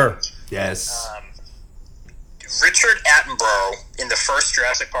 Sure. Yes. Richard Attenborough in the first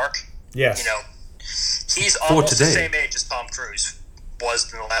Jurassic Park. Yes. You know, he's almost the today. same age as Tom Cruise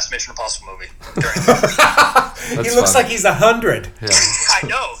was in the last Mission Impossible movie. During That's He looks fun. like he's 100. Yeah. I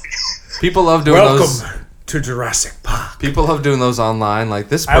know. People love doing those. Welcome to Jurassic Park. People love doing those online. Like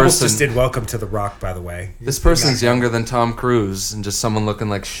this I almost just person. did Welcome to the Rock, by the way. This person's younger than Tom Cruise, and just someone looking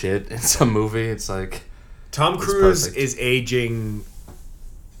like shit in some movie. It's like Tom Cruise perfect. is aging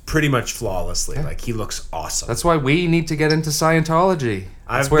pretty much flawlessly. Like, he looks awesome. that's why we need to get into Scientology.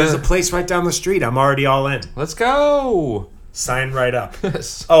 That's where There's a place right down the street. I'm already all in. Let's go. Sign right up.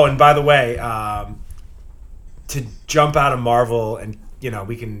 Yes. Oh, and by the way, to jump out of Marvel, and you know,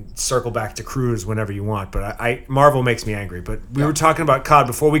 we can circle back to Cruise whenever you want, but I Marvel makes me angry. But we were talking about COD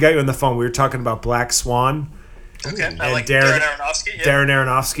before we got you on the phone. We were talking about Black Swan. Okay, I like Darren- Darren Aronofsky. Yeah. Darren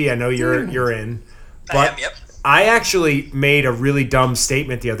Aronofsky. I know you're in. I But am, yep. I actually made a really dumb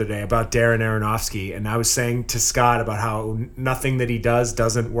statement the other day about Darren Aronofsky, and I was saying to Scott about how nothing that he does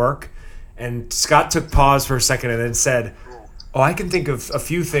doesn't work. And Scott took pause for a second and then said, "Oh, I can think of a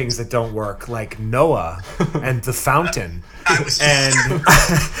few things that don't work, like Noah and The Fountain." And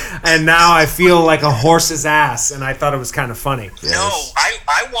and now I feel like a horse's ass, and I thought it was kind of funny. No,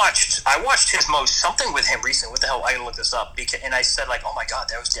 I watched his most something with him recently. What the hell? I looked this up and I said like, oh my god,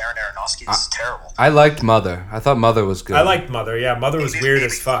 that was Darren Aronofsky. This is terrible. I liked Mother. I thought Mother was good. I liked Mother. Yeah, Mother was weird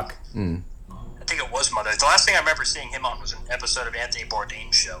as fuck. I think it was Mother. The last thing I remember seeing him on was an episode of Anthony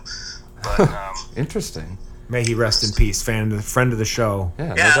Bourdain's show. But Interesting. May he rest in peace. Friend of the show.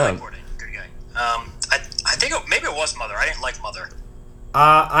 Yeah. yeah, no I like doubt. Bourdain. Good guy. I think maybe it was Mother. I didn't like Mother.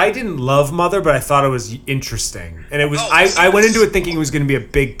 I didn't love Mother, but I thought it was interesting, and it was. Oh, I went into it thinking it was going to be a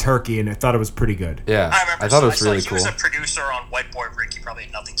big turkey, and I thought it was pretty good. Yeah. I remember. I thought it was I saw really he cool. was a producer on White Boy Rick. He probably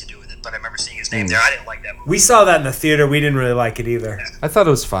had nothing to do with it, but I remember seeing his name there. I didn't like that movie. We saw that in the theater. We didn't really like it either. I thought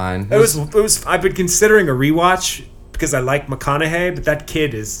it was fine. It was. I've been considering a rewatch because I like McConaughey, but that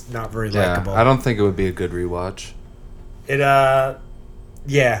kid is not very Yeah. likable. I don't think it would be a good rewatch. It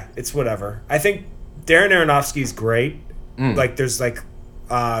yeah, it's whatever. I think Darren Aronofsky's great. Like there's like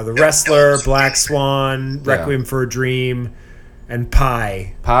The Wrestler, Black Swan, Requiem for a Dream, and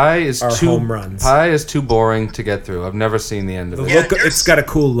Pi. Pi is Are too home runs. Pi is too boring to get through. I've never seen the end of The it. Yeah, look, there's- it's got a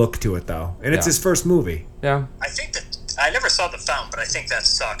cool look to it though, and it's Yeah. his first movie. Yeah. I think that I never saw The Fountain, but I think that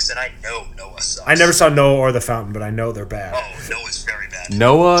sucks, and I know Noah sucks. I never saw Noah or The Fountain, but I know they're bad. Oh, Noah's very bad.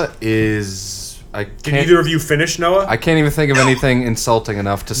 Noah is I Did can't either of you finish Noah? I can't even think of anything insulting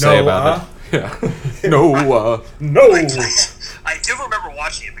enough to say about it. Yeah. Noah. No. I do remember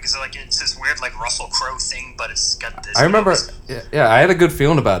watching it because like it's this weird like Russell Crowe thing, but it's got this. I remember, you know, yeah, I had a good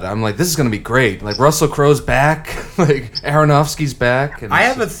feeling about it. I'm like, this is gonna be great. Like Russell Crowe's back, like Aronofsky's back. And I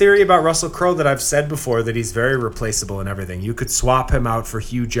have a theory about Russell Crowe that I've said before, that he's very replaceable in everything. You could swap him out for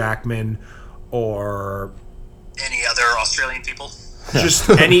Hugh Jackman or any other Australian people. just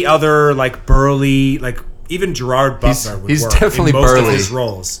any other like burly, like even Gerard Butler would he's work definitely in most burly. of his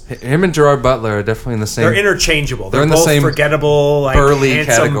roles. him and Gerard Butler are definitely in the same. They're interchangeable. They're in the both same forgettable, like burly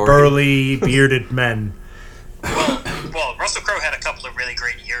handsome, category. burly, bearded men. Well, Russell Crowe had a couple of really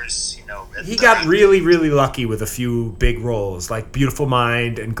great years, you know. He got really, really lucky with a few big roles, like Beautiful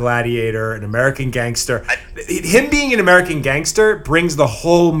Mind and Gladiator and American Gangster. Him being an American Gangster brings the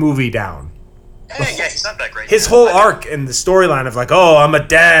whole movie down. Yeah, he's not that great. His whole arc and the storyline of like, oh, I'm a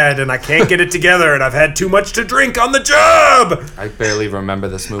dad and I can't get it together and I've had too much to drink on the job. I barely remember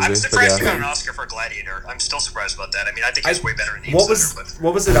this movie. I'm but surprised he got an yeah. Oscar for Gladiator. I'm still surprised about that. I mean, I think he's way better in The What Insider, was but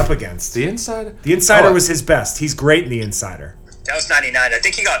what was it up against? The Inside. The Insider Oh, was his best. He's great in The Insider. that was '99. I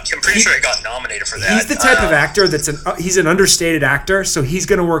think I'm pretty sure he got nominated for that. He's the type of actor that's he's an understated actor, so he's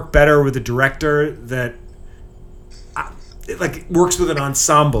going to work better with a director that like works with an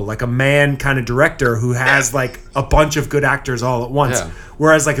ensemble, like a man kind of director who has like a bunch of good actors all at once. Yeah.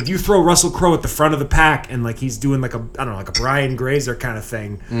 Whereas like if you throw Russell Crowe at the front of the pack and like he's doing like a I don't know, like a Brian Grazer kind of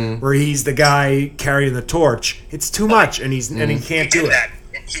thing, where he's the guy carrying the torch, it's too much, and he He can't did do it. that.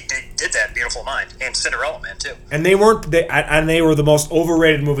 And he did that in Beautiful Mind and Cinderella Man too. And they were the most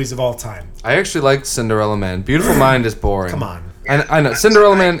overrated movies of all time. I actually liked Cinderella Man. Beautiful Mind is boring. Come on. I know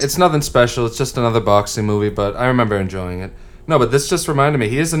Cinderella Man. It's nothing special. It's just another boxing movie, but I remember enjoying it. No, but this just reminded me.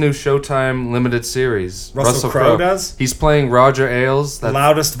 He has a new Showtime limited series. Russell Crowe does? He's playing Roger Ailes. The That,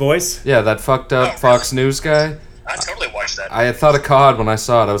 loudest voice. yeah, that fucked up Oh, Fox News guy. I totally watched that. I thought of COD when I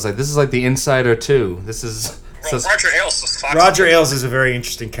saw it. I was like, this is like The Insider 2. This is. Well, Roger Ailes was Fox. Roger Ailes is a very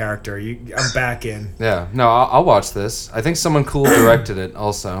interesting character. I'm back in. Yeah, no, I'll watch this. I think someone cool directed it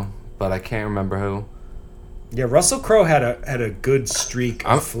also, but I can't remember who. Yeah, Russell Crowe had a good streak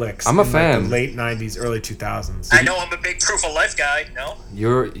of flicks. I'm a in, like, fan. the late '90s, early 2000s. I know I'm a big Proof of Life guy. No,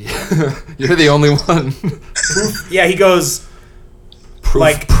 You're you're the only one. Yeah, he goes. proof,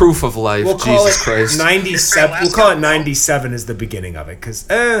 Like, proof of life. We'll call Jesus it Christ. 97. We'll call it 97 is the beginning of it, because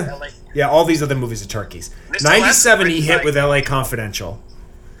LA. yeah, all these other movies are turkeys. Mr. 97 he Last hit Night. with L.A. Confidential.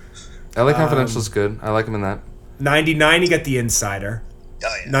 LA Confidential's good. I like him in that. 99 he got The Insider.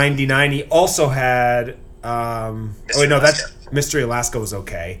 Oh yeah. 99 he also had. Oh wait, no, that's Alaska. Mystery Alaska was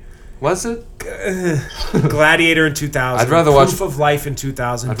okay. Was it? Gladiator in 2000. I'd rather Proof watch- of Life in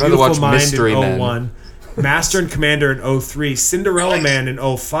 2000. I'd rather Beautiful watch Mind Mystery in Men. 01. Master and Commander in 03. Cinderella Man in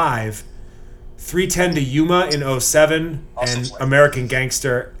 05. 310 to Yuma in 07. Awesome And flick. American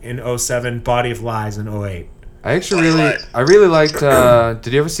Gangster in 07. Body of Lies in 08. I actually Funny really, line. I really liked.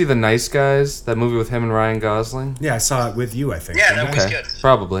 Did you ever see The Nice Guys? That movie with him and Ryan Gosling. Yeah, I saw it with you, I think. Yeah, didn't that I? was Okay, good.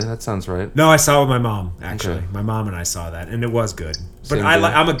 probably that sounds right. No, I saw it with my mom, actually. Okay. My mom and I saw that, and it was good. But Same I here.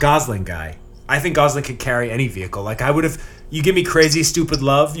 I'm a Gosling guy. I think Gosling could carry any vehicle. Like, I would have... You give me Crazy Stupid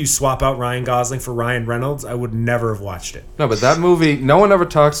Love, you swap out Ryan Gosling for Ryan Reynolds, I would never have watched it. No, but that movie, no one ever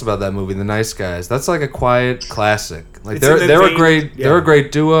talks about that movie, The Nice Guys. That's like a quiet classic. Like It's in the they're a vein- great, yeah. they're a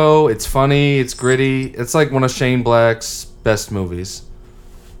great duo. It's funny, it's gritty. It's like one of Shane Black's best movies.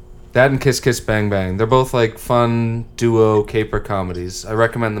 That and Kiss Kiss Bang Bang. They're both like fun duo caper comedies. I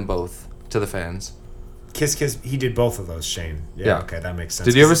recommend them both to the fans. Kiss Kiss, he did both of those, Shane. Yeah, Yeah. okay, that makes sense.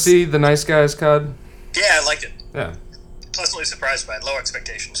 Did you ever 'Cause see The Nice Guys, COD? Yeah, I liked it. Yeah. Pleasantly surprised by it. Low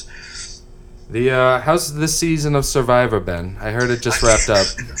expectations. How's this season of Survivor been? I heard it just wrapped up.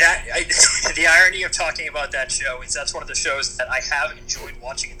 The irony of talking about that show is that's one of the shows that I have enjoyed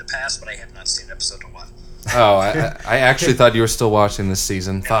watching in the past, but I have not seen an episode in a while. Oh, I actually thought you were still watching this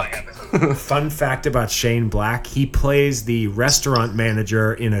season. No, I Fuck. haven't. Fun fact about Shane Black, he plays the restaurant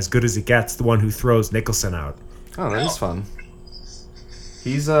manager in As Good as It Gets, the one who throws Nicholson out. Oh, that is fun.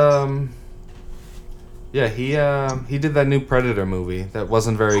 He's yeah, he did that new Predator movie that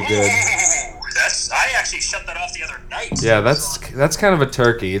wasn't very good. Ooh, I actually shut that off the other night. Yeah, that's kind of a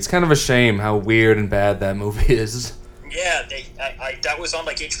turkey. It's kind of a shame how weird and bad that movie is. Yeah, that was on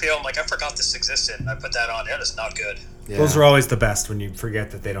like HBO. I'm like, I forgot this existed. And I put that on. That is not good. Yeah. Those are always the best when you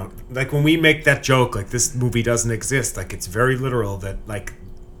forget that they don't. Like when we make that joke, like this movie doesn't exist. Like it's very literal that like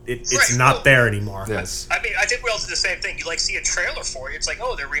it's Right, not well, there anymore. Yes. I mean, I think we all do the same thing. You like see a trailer for it. It's like,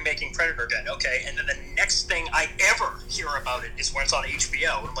 oh, they're remaking Predator again. Okay, and then the next thing I ever hear about it is when it's on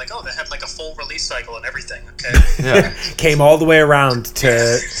HBO. And I'm like, oh, they had like a full release cycle and everything. Okay. Yeah. Came all the way around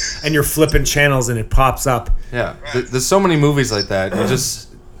to, and you're flipping channels and it pops up. Yeah. There's so many movies like that.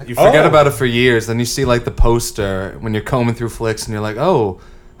 You forget about it for years, then you see like the poster when you're combing through flicks, and you're like, oh,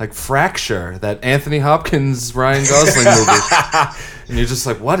 like Fracture, that Anthony Hopkins Ryan Gosling movie, and you're just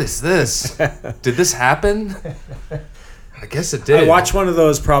like, what is this? Did this happen? I guess it did. I watch one of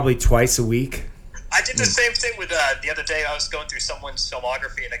those probably twice a week. I did the same thing with the other day. I was going through someone's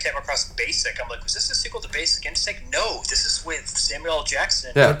filmography and I came across Basic. I'm like, was this a sequel to Basic Instinct? No, this is with Samuel L.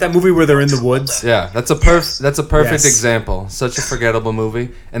 Jackson. Yeah. That movie where they're in the woods. Yeah, that's a perfect Yes. example. Such a forgettable movie,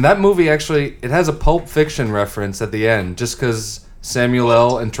 and that movie actually it has a Pulp Fiction reference at the end, just because Samuel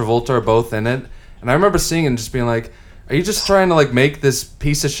L. and Travolta are both in it. And I remember seeing it and just being like, "Are you just trying to like make this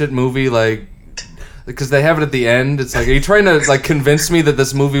piece of shit movie like?" Because they have it at the end. It's like, are you trying to like convince me that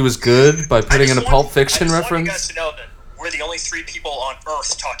this movie was good by putting in a Pulp Fiction I reference? want you guys to know that we're the only three people on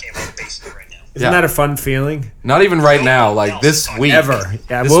Earth talking about Basic right now. Isn't Yeah. that a fun feeling? Not even right now. Like this week, Ever.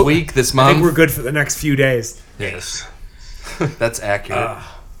 Yeah, this week, this month. I think we're good for the next few days. Yes, that's accurate.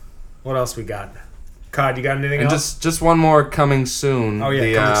 What else we got? Cod, you got anything And else? just one more coming soon. Oh,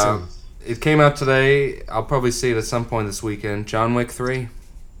 yeah, coming soon. It came out today. I'll probably see it at some point this weekend. John Wick 3.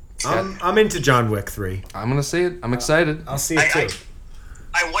 I'm into John Wick 3. I'm gonna see it. I'm excited. I'll see it too.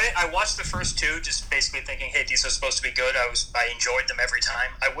 I watched the first two, just basically thinking, hey, these are supposed to be good. I enjoyed them every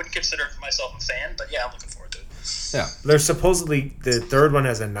time. I wouldn't consider myself a fan, but yeah, I'm looking forward to it. Yeah, There's supposedly the third one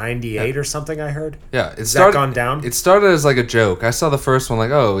has a 98 or something. I heard. yeah. It Is started that gone down? It started as like a joke. I saw the first one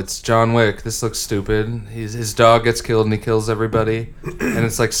like, oh, it's John Wick. This looks stupid. His dog gets killed and he kills everybody, and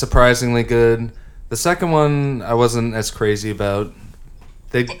it's like surprisingly good. The second one I wasn't as crazy about.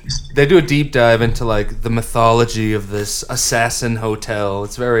 They do a deep dive into like the mythology of this assassin hotel.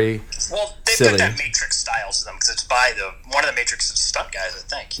 It's very Well, they've silly. got that Matrix style to them because it's by one of the Matrix stunt guys,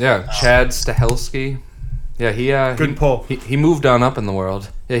 I think. Yeah, Chad Stahelski. Yeah, Good pull. He moved on up in the world.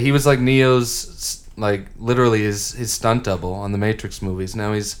 Yeah, he was like Neo's like literally his stunt double on the Matrix movies.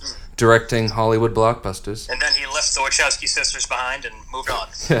 Now he's directing Hollywood blockbusters. And then he left the Wachowski sisters behind and moved on.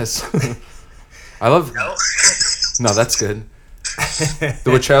 Yes. I love No? No, that's good.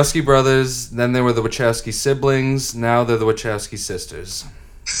 The Wachowski brothers, then they were the Wachowski siblings, now they're the Wachowski sisters.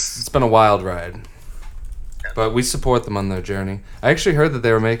 It's been a wild ride. But we support them on their journey. I actually heard that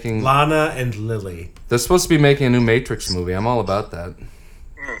they were making Lana and Lily. they're supposed to be making a new Matrix movie. I'm all about that.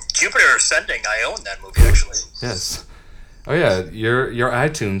 Jupiter Ascending, I own that movie, actually. Yes. Oh yeah, your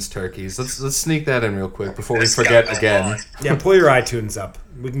iTunes turkeys. Let's sneak that in real quick before we It's forget got again. on. Yeah, pull your iTunes up.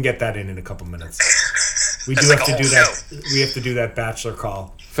 We can get that in a couple minutes. We That's do like have a to do whole that. We have to do that bachelor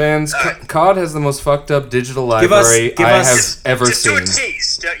call. Fans, Alright. COD has the most fucked up digital Give us- library give I us- have ever Just do seen. a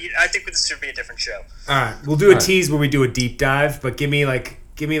tease. I think this should be a different show. All right, we'll do a right. tease where we do a deep dive, but give me like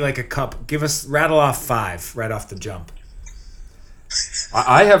a cup. Rattle off 5 right off the jump.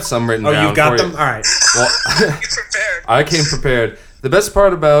 I have some written Oh, down. you've got for them. you. All right. Well, You prepared. I came prepared. The best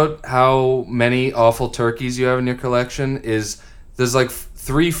part about how many awful turkeys you have in your collection is there's like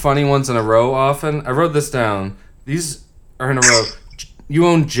 3 funny ones in a row often. I wrote this down. These are in a row. You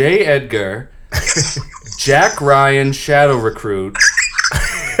own J. Edgar, Jack Ryan, Shadow Recruit,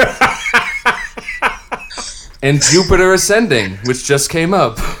 and Jupiter Ascending, which just came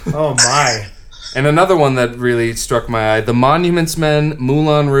up. Oh my. And another one that really struck my eye, The Monuments Men,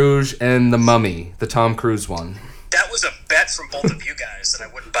 Moulin Rouge, and The Mummy, the Tom Cruise one. That was a bet from both of you guys that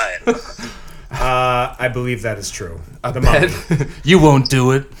I wouldn't buy it. I believe that is true. I The bet Mummy. you won't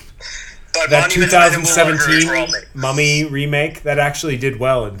do it. But That Monuments Men and Moulin Rouge 2017 were all made. Mummy remake that actually did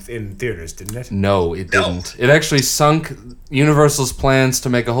well in theaters, didn't it? No, it No. didn't. It actually sunk Universal's plans to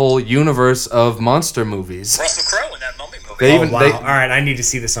make a whole universe of monster movies. Russell Crowe in that Mummy movie. They Oh even wow! they, All right, I need to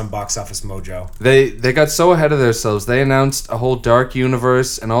see this on Box Office Mojo. they got so ahead of themselves. They announced a whole dark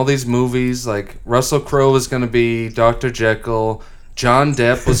universe and all these movies. Like Russell Crowe was going to be Dr. Jekyll. John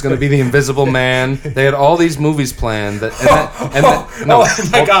Depp was going to be the Invisible Man. They had all these movies planned. No, oh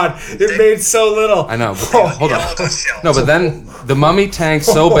my God! It made so little. I know. But, hold on. All those shells. No, but then the Mummy tanked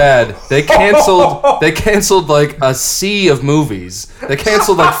so bad they canceled like a sea of movies. They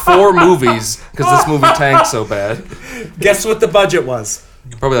canceled like 4 movies because this movie tanked so bad. Guess what the budget was?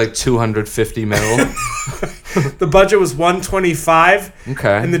 Probably like 250 mil. The budget was 125,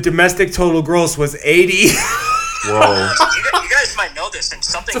 Okay. and the domestic total gross was 80. Whoa. You guys might know this, and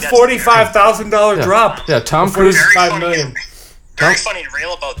something It's a that's $45,000 drop. Yeah, Tom For Cruise. very 5 funny million. and- Very funny and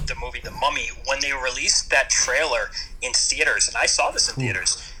real about the movie The Mummy. When they released that trailer in theaters, and I saw this in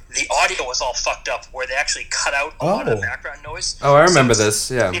theaters, the audio was all fucked up, where they actually cut out a lot of the background noise. Oh, I remember So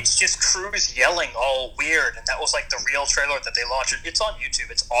this. Yeah. It's just Cruise yelling all weird, and that was like the real trailer that they launched. It's on YouTube.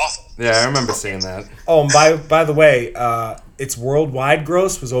 It's awful. Yeah, I remember seeing that. Oh, and by the way, its worldwide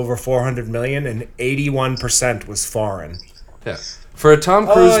gross was over 400 million, and 81% was foreign. Yeah. For a Tom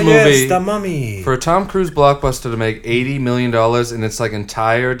Cruise movie, yes, The Mummy. for a Tom Cruise blockbuster to make $80 million in its like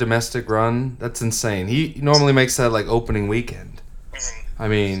entire domestic run, that's insane. He normally makes that like opening weekend. I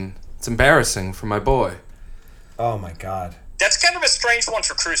mean, it's embarrassing for my boy. Oh my god. That's kind of a strange one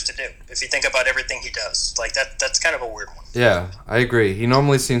for Cruise to do, if you think about everything he does. Like, that's kind of a weird one. Yeah, I agree. He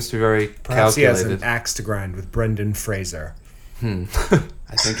normally seems to be very Perhaps he has calculated. an axe to grind with Brendan Fraser. I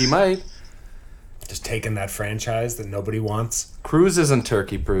think he might. Just taking that franchise that nobody wants. Cruise isn't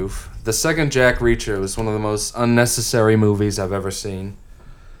turkey proof. The second Jack Reacher was one of the most unnecessary movies I've ever seen.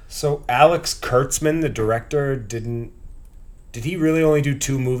 So Alex Kurtzman, the director, did he really only do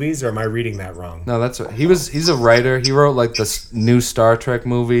 2 movies, or am I reading that wrong? No, that's what he's a writer. He wrote like the new Star Trek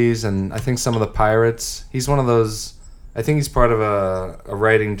movies and I think some of the Pirates. He's one of those. I think he's part of a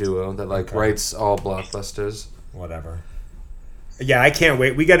writing duo that like writes all blockbusters. Whatever. Yeah, I can't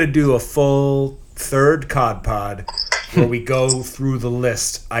wait. We got to do a full third COD pod where we go through the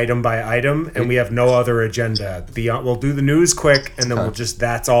list item by item, and we have no other agenda. Beyond, we'll do the news quick, and then we'll just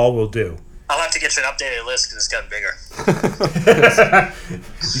that's all we'll do. I'll have to get you an updated list because it's gotten bigger.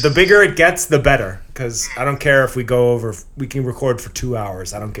 The bigger it gets, the better. Because I don't care if we go over. We can record for 2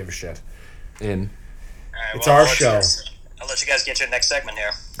 hours. I don't give a shit. In. All right, It's our I'll let you show. guys- I'll let you guys get to your next segment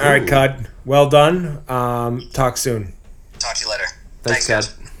here. All right, COD. Well done. Talk soon. Talk to you later. Thanks, Dad.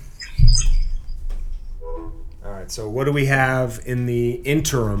 All right. So what do we have in the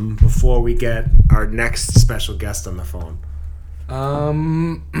interim before we get our next special guest on the phone?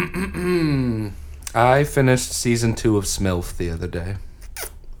 I finished season 2 of Smilf the other day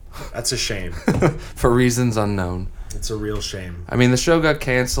That's a shame. for reasons unknown. It's a real shame. I mean, the show got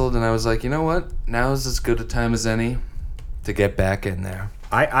canceled, and I was like, you know what? Now is as good a time as any to get back in there.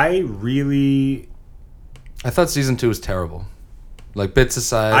 I really I thought season 2 was terrible. Like, bits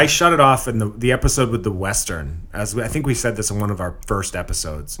aside. I shut it off in the episode with the Western. I think we said this in one of our first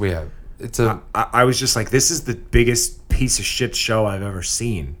episodes. we have. It's a. I was just like, this is the biggest piece of shit show I've ever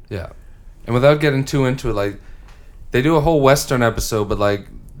seen. Yeah. And without getting too into it, like, they do a whole Western episode, but, like,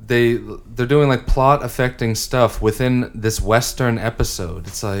 they're doing, like, plot affecting stuff within this Western episode.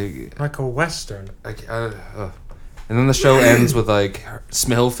 It's like. Like a Western. And then the show ends with, like,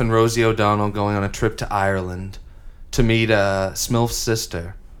 Smilf and Rosie O'Donnell going on a trip to Ireland to meet Smilf's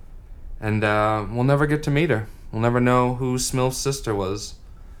sister. And we'll never get to meet her. We'll never know who Smilf's sister was.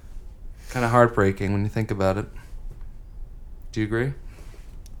 Kind of heartbreaking when you think about it. Do you agree?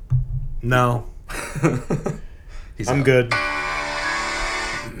 No. He's I'm out. good.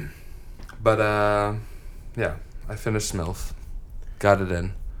 But, yeah, I finished Smilf. Got it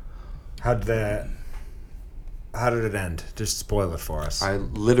in. How did it end? Just spoil it for us. I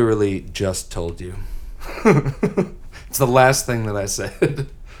literally just told you. It's the last thing that I said.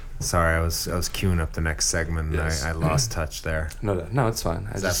 Sorry, I was queuing up the next segment. Yes. I lost touch there. No, it's fine.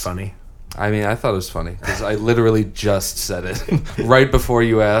 Is that funny? I mean, I thought it was funny because I literally just said it right before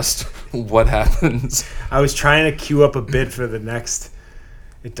you asked what happens. I was trying to queue up a bit for the next.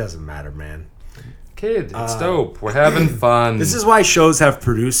 It doesn't matter, man. Kid, it's dope. We're having fun. This is why shows have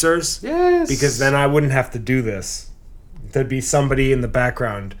producers. yes, Because then I wouldn't have to do this. There'd be somebody in the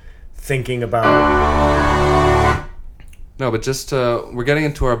background thinking about no, but just we're getting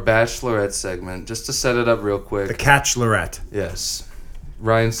into our Bachelorette segment. Just to set it up real quick. the Catchlorette. Yes.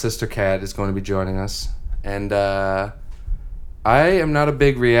 Ryan's sister Kat is going to be joining us. And I am not a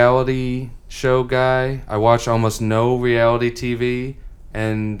big reality show guy. I watch almost no reality TV.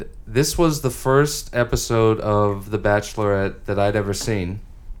 And this was the first episode of The Bachelorette that I'd ever seen.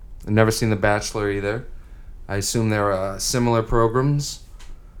 I've never seen The Bachelor either. I assume there are similar programs.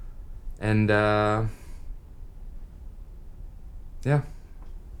 And yeah.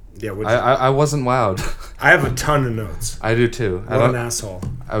 Yeah, I wasn't wowed. I have a ton of notes. I do too. What an asshole.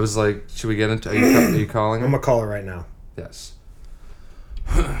 I was like, should we get into? Are you calling I'm her? gonna call her right now. Yes.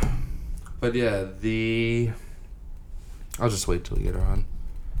 But yeah, I'll just wait till we get her on.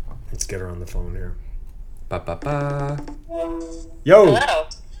 Let's get her on the phone here. Ba ba ba. Yo, Hello.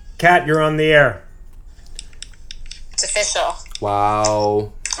 Kat, you're on the air. It's official.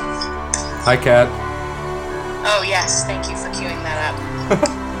 Wow. Hi, Kat. Oh, yes. Thank you for queuing that up.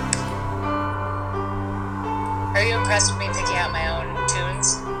 Are impressed with me picking out my own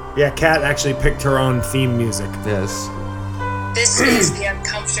tunes? Yeah, Kat actually picked her own theme music. Yes. This is the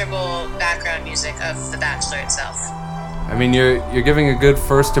uncomfortable background music of The Bachelor itself. I mean, you're giving a good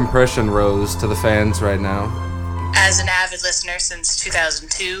first impression, Rose, to the fans right now. As an avid listener since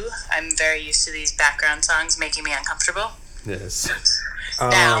 2002, I'm very used to these background songs making me uncomfortable. Yes.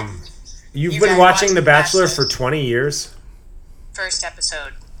 Now, You've You been guys watching watch The The Bachelor Bachelor? for 20 years? first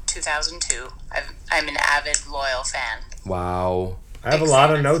episode, 2002. I'm an avid, loyal fan. Wow. I have a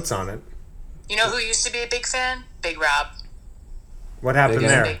lot of notes on it. You know who used to be a big fan? Big Rob. What happened Big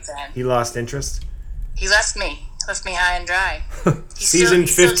there? Big fan. He lost interest? He left me high and dry. He Season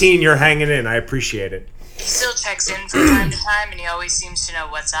still- 15, you're hanging in. I appreciate it. He still checks in from time to time, and he always seems to know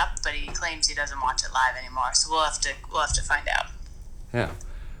what's up. But he claims he doesn't watch it live anymore. So we'll have to find out. Yeah.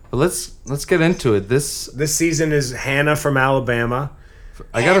 But let's get into it. This This season is Hannah from Alabama.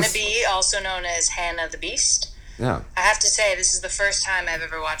 I gotta. Hannah B, also known as Hannah the Beast. Yeah. I have to say, this is the first time I've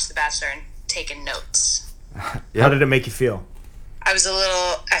ever watched The Bachelor and taken notes. How Yep. did it make you feel? I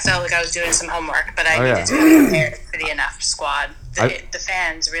felt like I was doing some homework, but I Oh, yeah. needed to be prepared for the Enough squad. I- The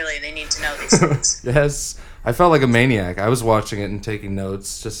fans, really, they need to know these things. Yes. I felt like a maniac. I was watching it and taking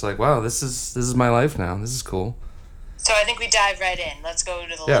notes, just like, wow, this is my life now. This is cool. So I think we dive right in. Let's go to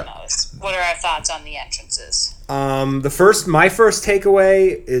the Yeah. limos. What are our thoughts on the entrances? My first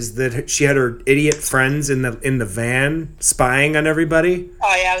takeaway is that she had her idiot friends in the van spying on everybody.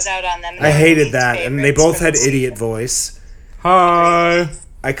 Oh yeah, I was out on them. I They're hated least that, and they favorites both for had the idiot season. voice. Hi.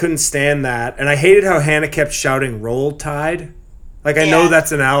 I couldn't stand that, and I hated how Hannah kept shouting "Roll Tide." Like I know Yeah.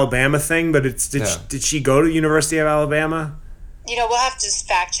 that's an Alabama thing, but Yeah. did she go to University of Alabama? You know, we'll have to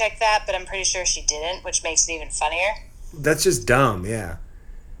fact check that, but I'm pretty sure she didn't, which makes it even funnier. That's just dumb. Yeah.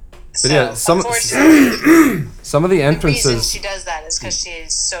 So, yeah, unfortunately, Some of the the reason entrances. she does that is because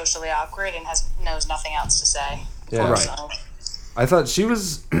she's socially awkward and knows nothing else to say. Yeah. Right. unfortunately. I thought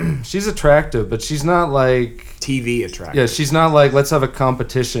she's attractive, but she's not like. TV attractive. Yeah, she's not like, let's have a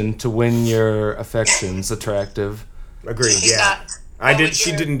competition to win your affections attractive. Agreed. She's Yeah. not.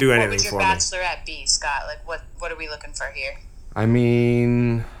 She didn't do anything for What me. would your Bachelorette be, Scott? Like, what are we looking for here? I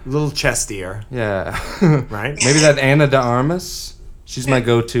mean, A little chestier, yeah. right? Maybe that Anna de Armas? She's my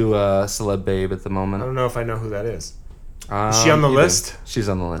go-to celeb babe at the I moment. don't know if I know who that is. Is she on the you list? do. She's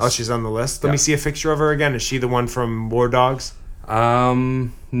on the list. Oh, she's on the list. Let Yeah. me see a picture of her again. Is she the one from War Dogs?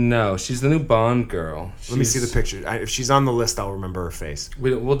 No, she's the new Bond girl. Let me see the picture. If she's on the list, I'll remember her face.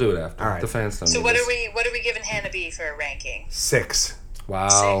 We'll do it after. All right. The fans don't. So need what this. are we giving Hannah B for a ranking? 6.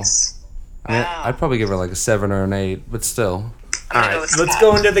 Wow. 6. I mean, Wow. I'd probably give her like a 7 or an 8, but still. All right, let's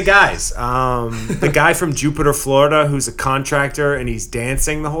go into the guys. The guy from Jupiter, Florida, who's a contractor and he's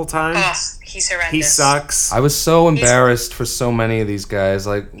dancing the whole time. Ugh, he's horrendous. He sucks. I was so embarrassed for so many of these guys.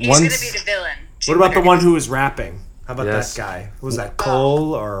 Like He's once. gonna be the villain. What about the Jupiter one who was rapping? How about Yes. that guy? Was that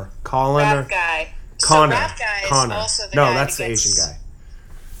Cole or Colin or Rap guy? Connor? So rap guy is Connor. also the No, guy that's that the gets- Asian guy.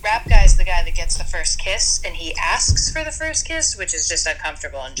 Rap guy is the guy that gets the first kiss, and he asks for the first kiss, which is just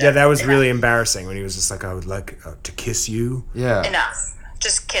uncomfortable in Yeah, general. that was Enough. really embarrassing when he was just like, "I would like to kiss you." Yeah. Enough.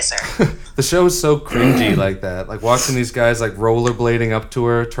 Just kiss her. The show is so cringy like that. Like watching these guys like rollerblading up to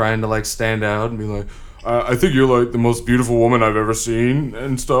her, trying to like stand out and be like, I think you're like the most beautiful woman I've ever seen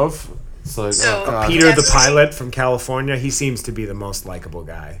and stuff. It's like, So- oh god. Peter the Definitely. pilot from California, he seems to be the most likable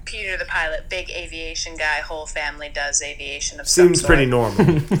guy. Peter the pilot, big aviation guy, whole family does aviation of some Seems sort. pretty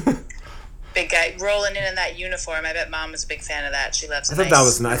normal. Big guy rolling in that uniform. I bet Mom was a big fan of that. She loves. I thought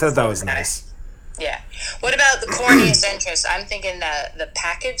that was guy. nice. Yeah. What about the corniest entrance? I'm thinking the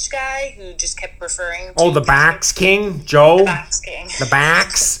package guy who just kept referring to Oh, the Bax King, Joe. Bax King. The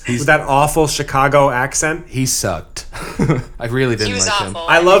Bax with that awful Chicago accent. He sucked. I really didn't He was like awful.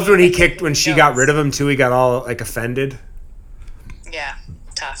 I loved when he kicked kicked when she got rid of him too. He got all like offended. Yeah,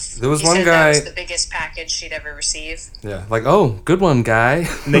 tough. There was He one said guy- that was the biggest package she'd ever receive. him. Yeah. Like, oh, good one, guy.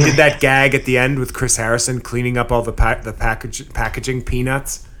 And they did that gag at the end with Chris Harrison cleaning up all the packaging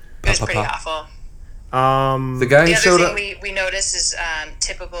peanuts. It was pretty Pa-pa-pa. awful. The guy The who other showed thing up. we notice is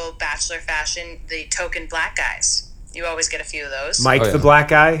typical Bachelor fashion, the token black guys. You always get a few of those. Mike, Oh, yeah. the black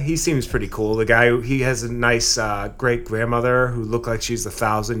guy, he seems pretty cool. The guy, he has a nice great grandmother who looked like she's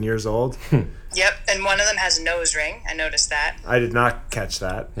 1,000 years old. Yep, and one of them has a nose ring. I noticed that. I did not catch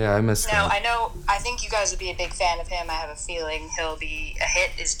that. Yeah, I missed Now, that. I think you guys would be a big fan of him. I have a feeling he'll be a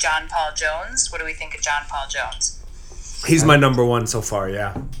hit, is John Paul Jones. What do we think of John Paul Jones? He's my number one so far,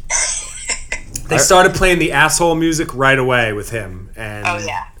 yeah. They started playing the asshole music right away with him, and Oh,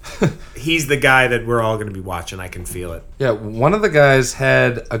 yeah. he's the guy that we're all going to be watching. I can feel it. Yeah, one of the guys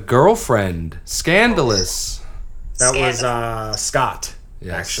had a girlfriend. Scandalous. That was Scandal. Scott.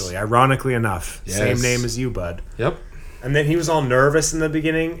 Yes. actually. Ironically enough. Yes. Same name as you, bud. Yep. And then he was all nervous in the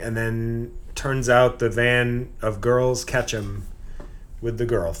beginning, and then turns out the van of girls catch him with the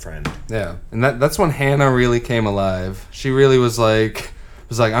girlfriend. Yeah, and that's when Hannah really came alive. She really was like,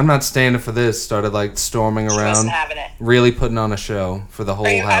 I'm not standing for this. Started like storming She around, wasn't having it. really putting on a show for the whole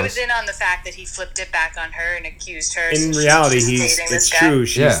house. I was in on the fact that he flipped it back on her and accused her. In since reality, she's dating this it's guy. true.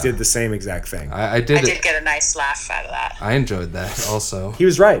 She Yeah. did the same exact thing. I I did did it. get a nice laugh out of that. I enjoyed that also. He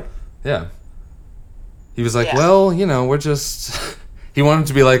was right. Yeah. He was like, Yeah. well, we're just. He wanted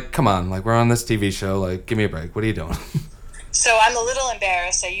to be like, come on, like we're on this TV show, like give me a break. What are you doing? So I'm a little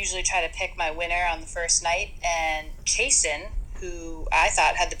embarrassed. I usually try to pick my winner on the first night, and Chasen, who I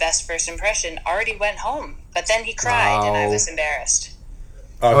thought had the best first impression, already went home. But then he cried, and I Wow. was embarrassed.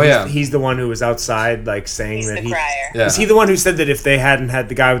 Oh, yeah. He's the one who was outside, like saying He's that the he. crier. Yeah. Is he the one who said that if they hadn't had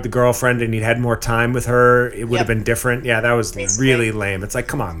the guy with the girlfriend and he'd had more time with her, it would have Yep. been different? Yeah, that was Basically. really lame. It's like,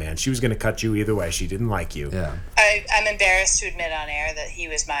 come on, man. She was going to cut you either way. She didn't like you. Yeah. I'm embarrassed to admit on air that he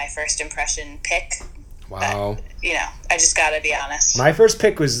was my first impression pick. Wow. I just gotta be honest. My first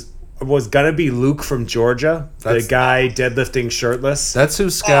pick was going to be Luke from Georgia, That's- the guy deadlifting shirtless. That's who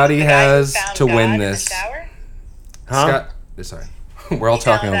Scotty The guy who has found to God win in the this. shower? Huh? Scott. Sorry. We're all He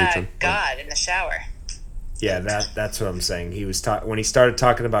talking found, over each other. God in the shower. Yeah, that's what I'm saying. He was when he started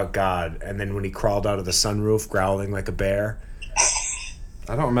talking about God, and then when he crawled out of the sunroof growling like a bear.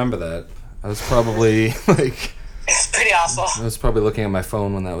 I don't remember that. I was probably like, It's pretty awful. I was probably looking at my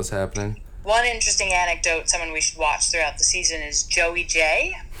phone when that was happening. One interesting anecdote, someone we should watch throughout the season, is Joey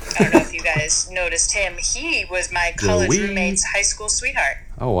J. I don't know if you guys noticed him. He was my college Joey. roommate's high school sweetheart.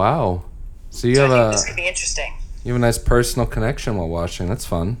 Oh wow. So you So have I think a this could be interesting. you have a nice personal connection while watching. That's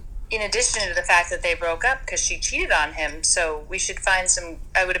fun. In addition to the fact that they broke up because she cheated on him, so we should find some.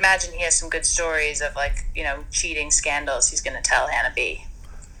 I would imagine he has some good stories of cheating scandals he's going to tell Hannah B.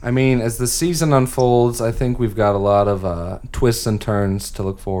 I mean, as the season unfolds, I think we've got a lot of twists and turns to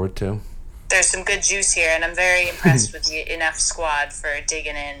look forward to. There's some good juice here, and I'm very impressed with the Enough squad for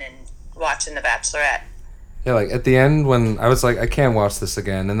digging in and watching The Bachelorette. Yeah, like at the end when I was like, I can't watch this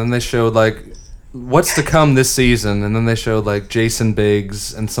again, and then they showed like what's to come this season, and then they showed like Jason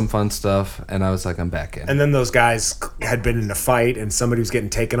Biggs and some fun stuff, and I was like, I'm back in. And then those guys had been in a fight, and somebody was getting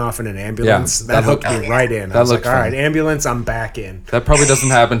taken off in an ambulance. Yeah, that that hooked looked- me right in. that I was like, looked all right, fun. ambulance, I'm back in. That probably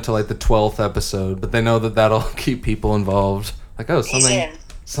doesn't happen till like the 12th episode, but they know that that'll keep people involved. Like, oh, He's in.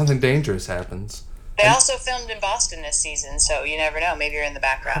 something dangerous happens. They also filmed in Boston this season, so you never know. Maybe you're in the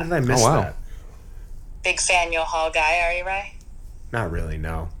How background. did I miss wow. that? Big Faneuil Hall guy, are you, Rye? Not really,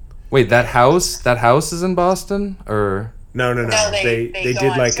 no. Wait, that house is in Boston, or No. No, they they go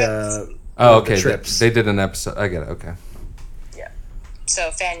did on like trips. a oh, the okay, trips. they did an episode. I get it. Okay. So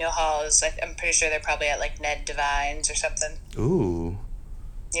Faneuil Hall is like, I'm pretty sure they're probably at like Ned Devine's or something. Ooh,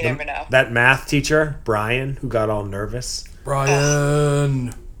 You never know. That math teacher, Brian, who got all nervous.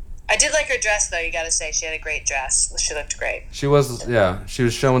 Brian. I did like her dress though, you gotta say. She had a great dress. She looked great. She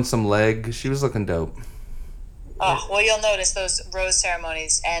was showing some leg. She was looking dope. Oh, well, you'll notice those rose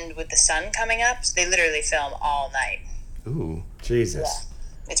ceremonies end with the sun coming up. So they literally film all night. Ooh. Jesus.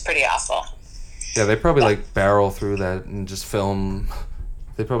 It's pretty awful. Yeah, they probably like barrel through that and just film.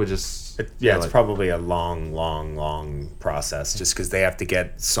 They probably just It's like, probably a long process just because they have to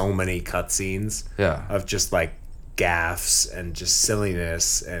get so many cutscenes yeah. of just like gaffes and just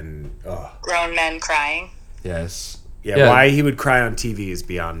silliness and Grown men crying. Yes. yeah, why he would cry on TV is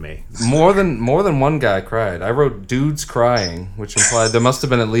beyond me. More than one guy cried. I wrote dudes crying, which implied there must have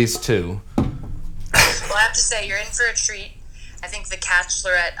been at least two. Well, I have to say, you're in for a treat. I think the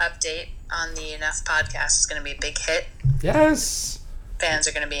Bachelorette update on the Enough podcast is going to be a big hit. Yes. Fans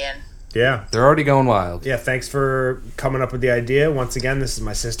are going to be in. Yeah. They're already going wild. Yeah, thanks for coming up with the idea. Once again, this is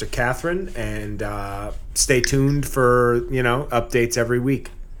my sister Catherine, and stay tuned for, updates every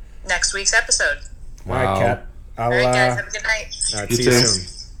week. Next week's episode. All right, Kat. I'll, All right, guys, have a good night. all right, You see you too.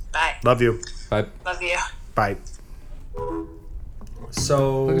 soon. Bye. Love you. Bye. Love you. Bye.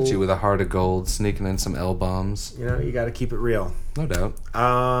 So, Look at you with a heart of gold, sneaking in some L bombs. you got to keep it real. No doubt.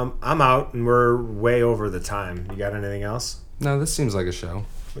 I'm out, and we're way over the time. You got anything else? No, this seems like a show.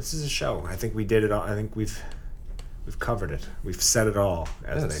 This is a show. I think we did it all. I think we've covered it. We've said it all,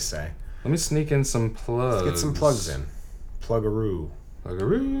 as Yes. they say. Let me sneak in some plugs. Let's get some plugs in. Plug-a-roo.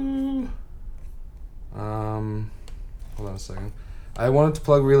 Plug-a-roo. Hold on a second. I wanted to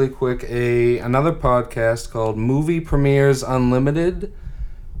plug really quick another podcast called Movie Premieres Unlimited.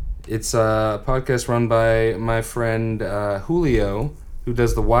 It's a podcast run by my friend Julio, who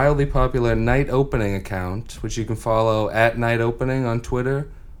does the wildly popular Night Opening account, which you can follow at Night Opening on Twitter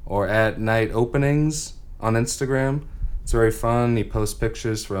or at Night Openings on Instagram. It's very fun. He posts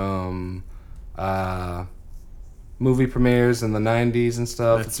pictures from movie premieres in the 90s and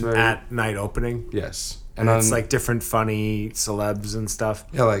stuff. That's It's very at night opening. yes. And it's like different funny celebs and stuff.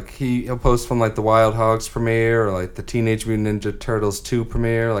 yeah, like he'll post from like the Wild Hogs premiere or like the Teenage Mutant Ninja Turtles 2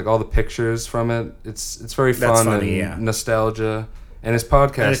 premiere, like all the pictures from it. It's very fun. That's funny, and yeah. nostalgia. And his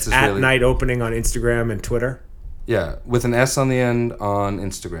podcast And it's is at really night opening on Instagram and Twitter. yeah, with an S on the end on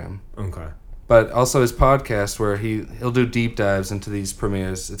Instagram. Okay. But also his podcast where he'll do deep dives into these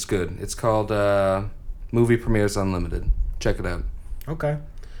premieres. It's good. It's called Movie Premieres Unlimited. Check it out. Okay.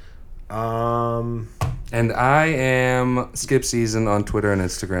 And I am Skip Season on Twitter and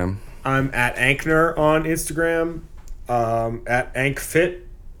Instagram. I'm at Ankner on Instagram. At Ankfit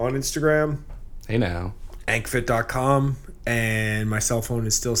on Instagram. Hey now. Ankfit.com. And my cell phone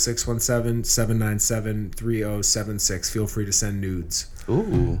is still 617-797-3076. Feel free to send nudes.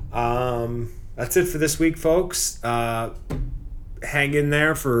 Ooh. That's it for this week, folks. Hang in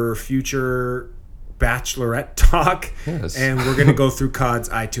there for future Bachelorette talk. Yes. And we're going to go through COD's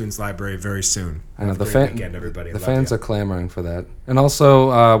iTunes library very soon. I know Have a the great weekend, everybody. The Love fans ya. are clamoring for that. And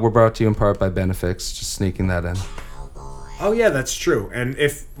also, we're brought to you in part by Benefix. Just sneaking that in. Oh, yeah, that's true. And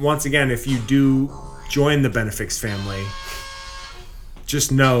if you do join the Benefix family,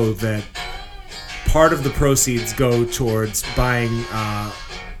 just know that part of the proceeds go towards buying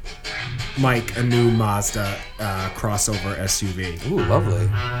Mike a new Mazda crossover SUV. Ooh, lovely.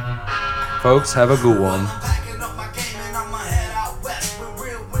 Folks, have a good one. Backing up my game and I'ma head out west where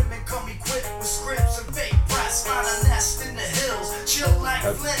real women come equipped with scripts and fake press. Find a nest in the hills, chill like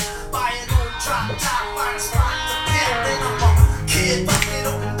Flint. Buy an old drop top, find a spot to pit. Then I'm a kid bucket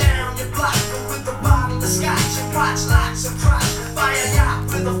up and down your block with a bottle of scotch and watch lots of crotch. Buy a yacht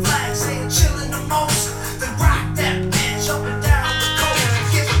with a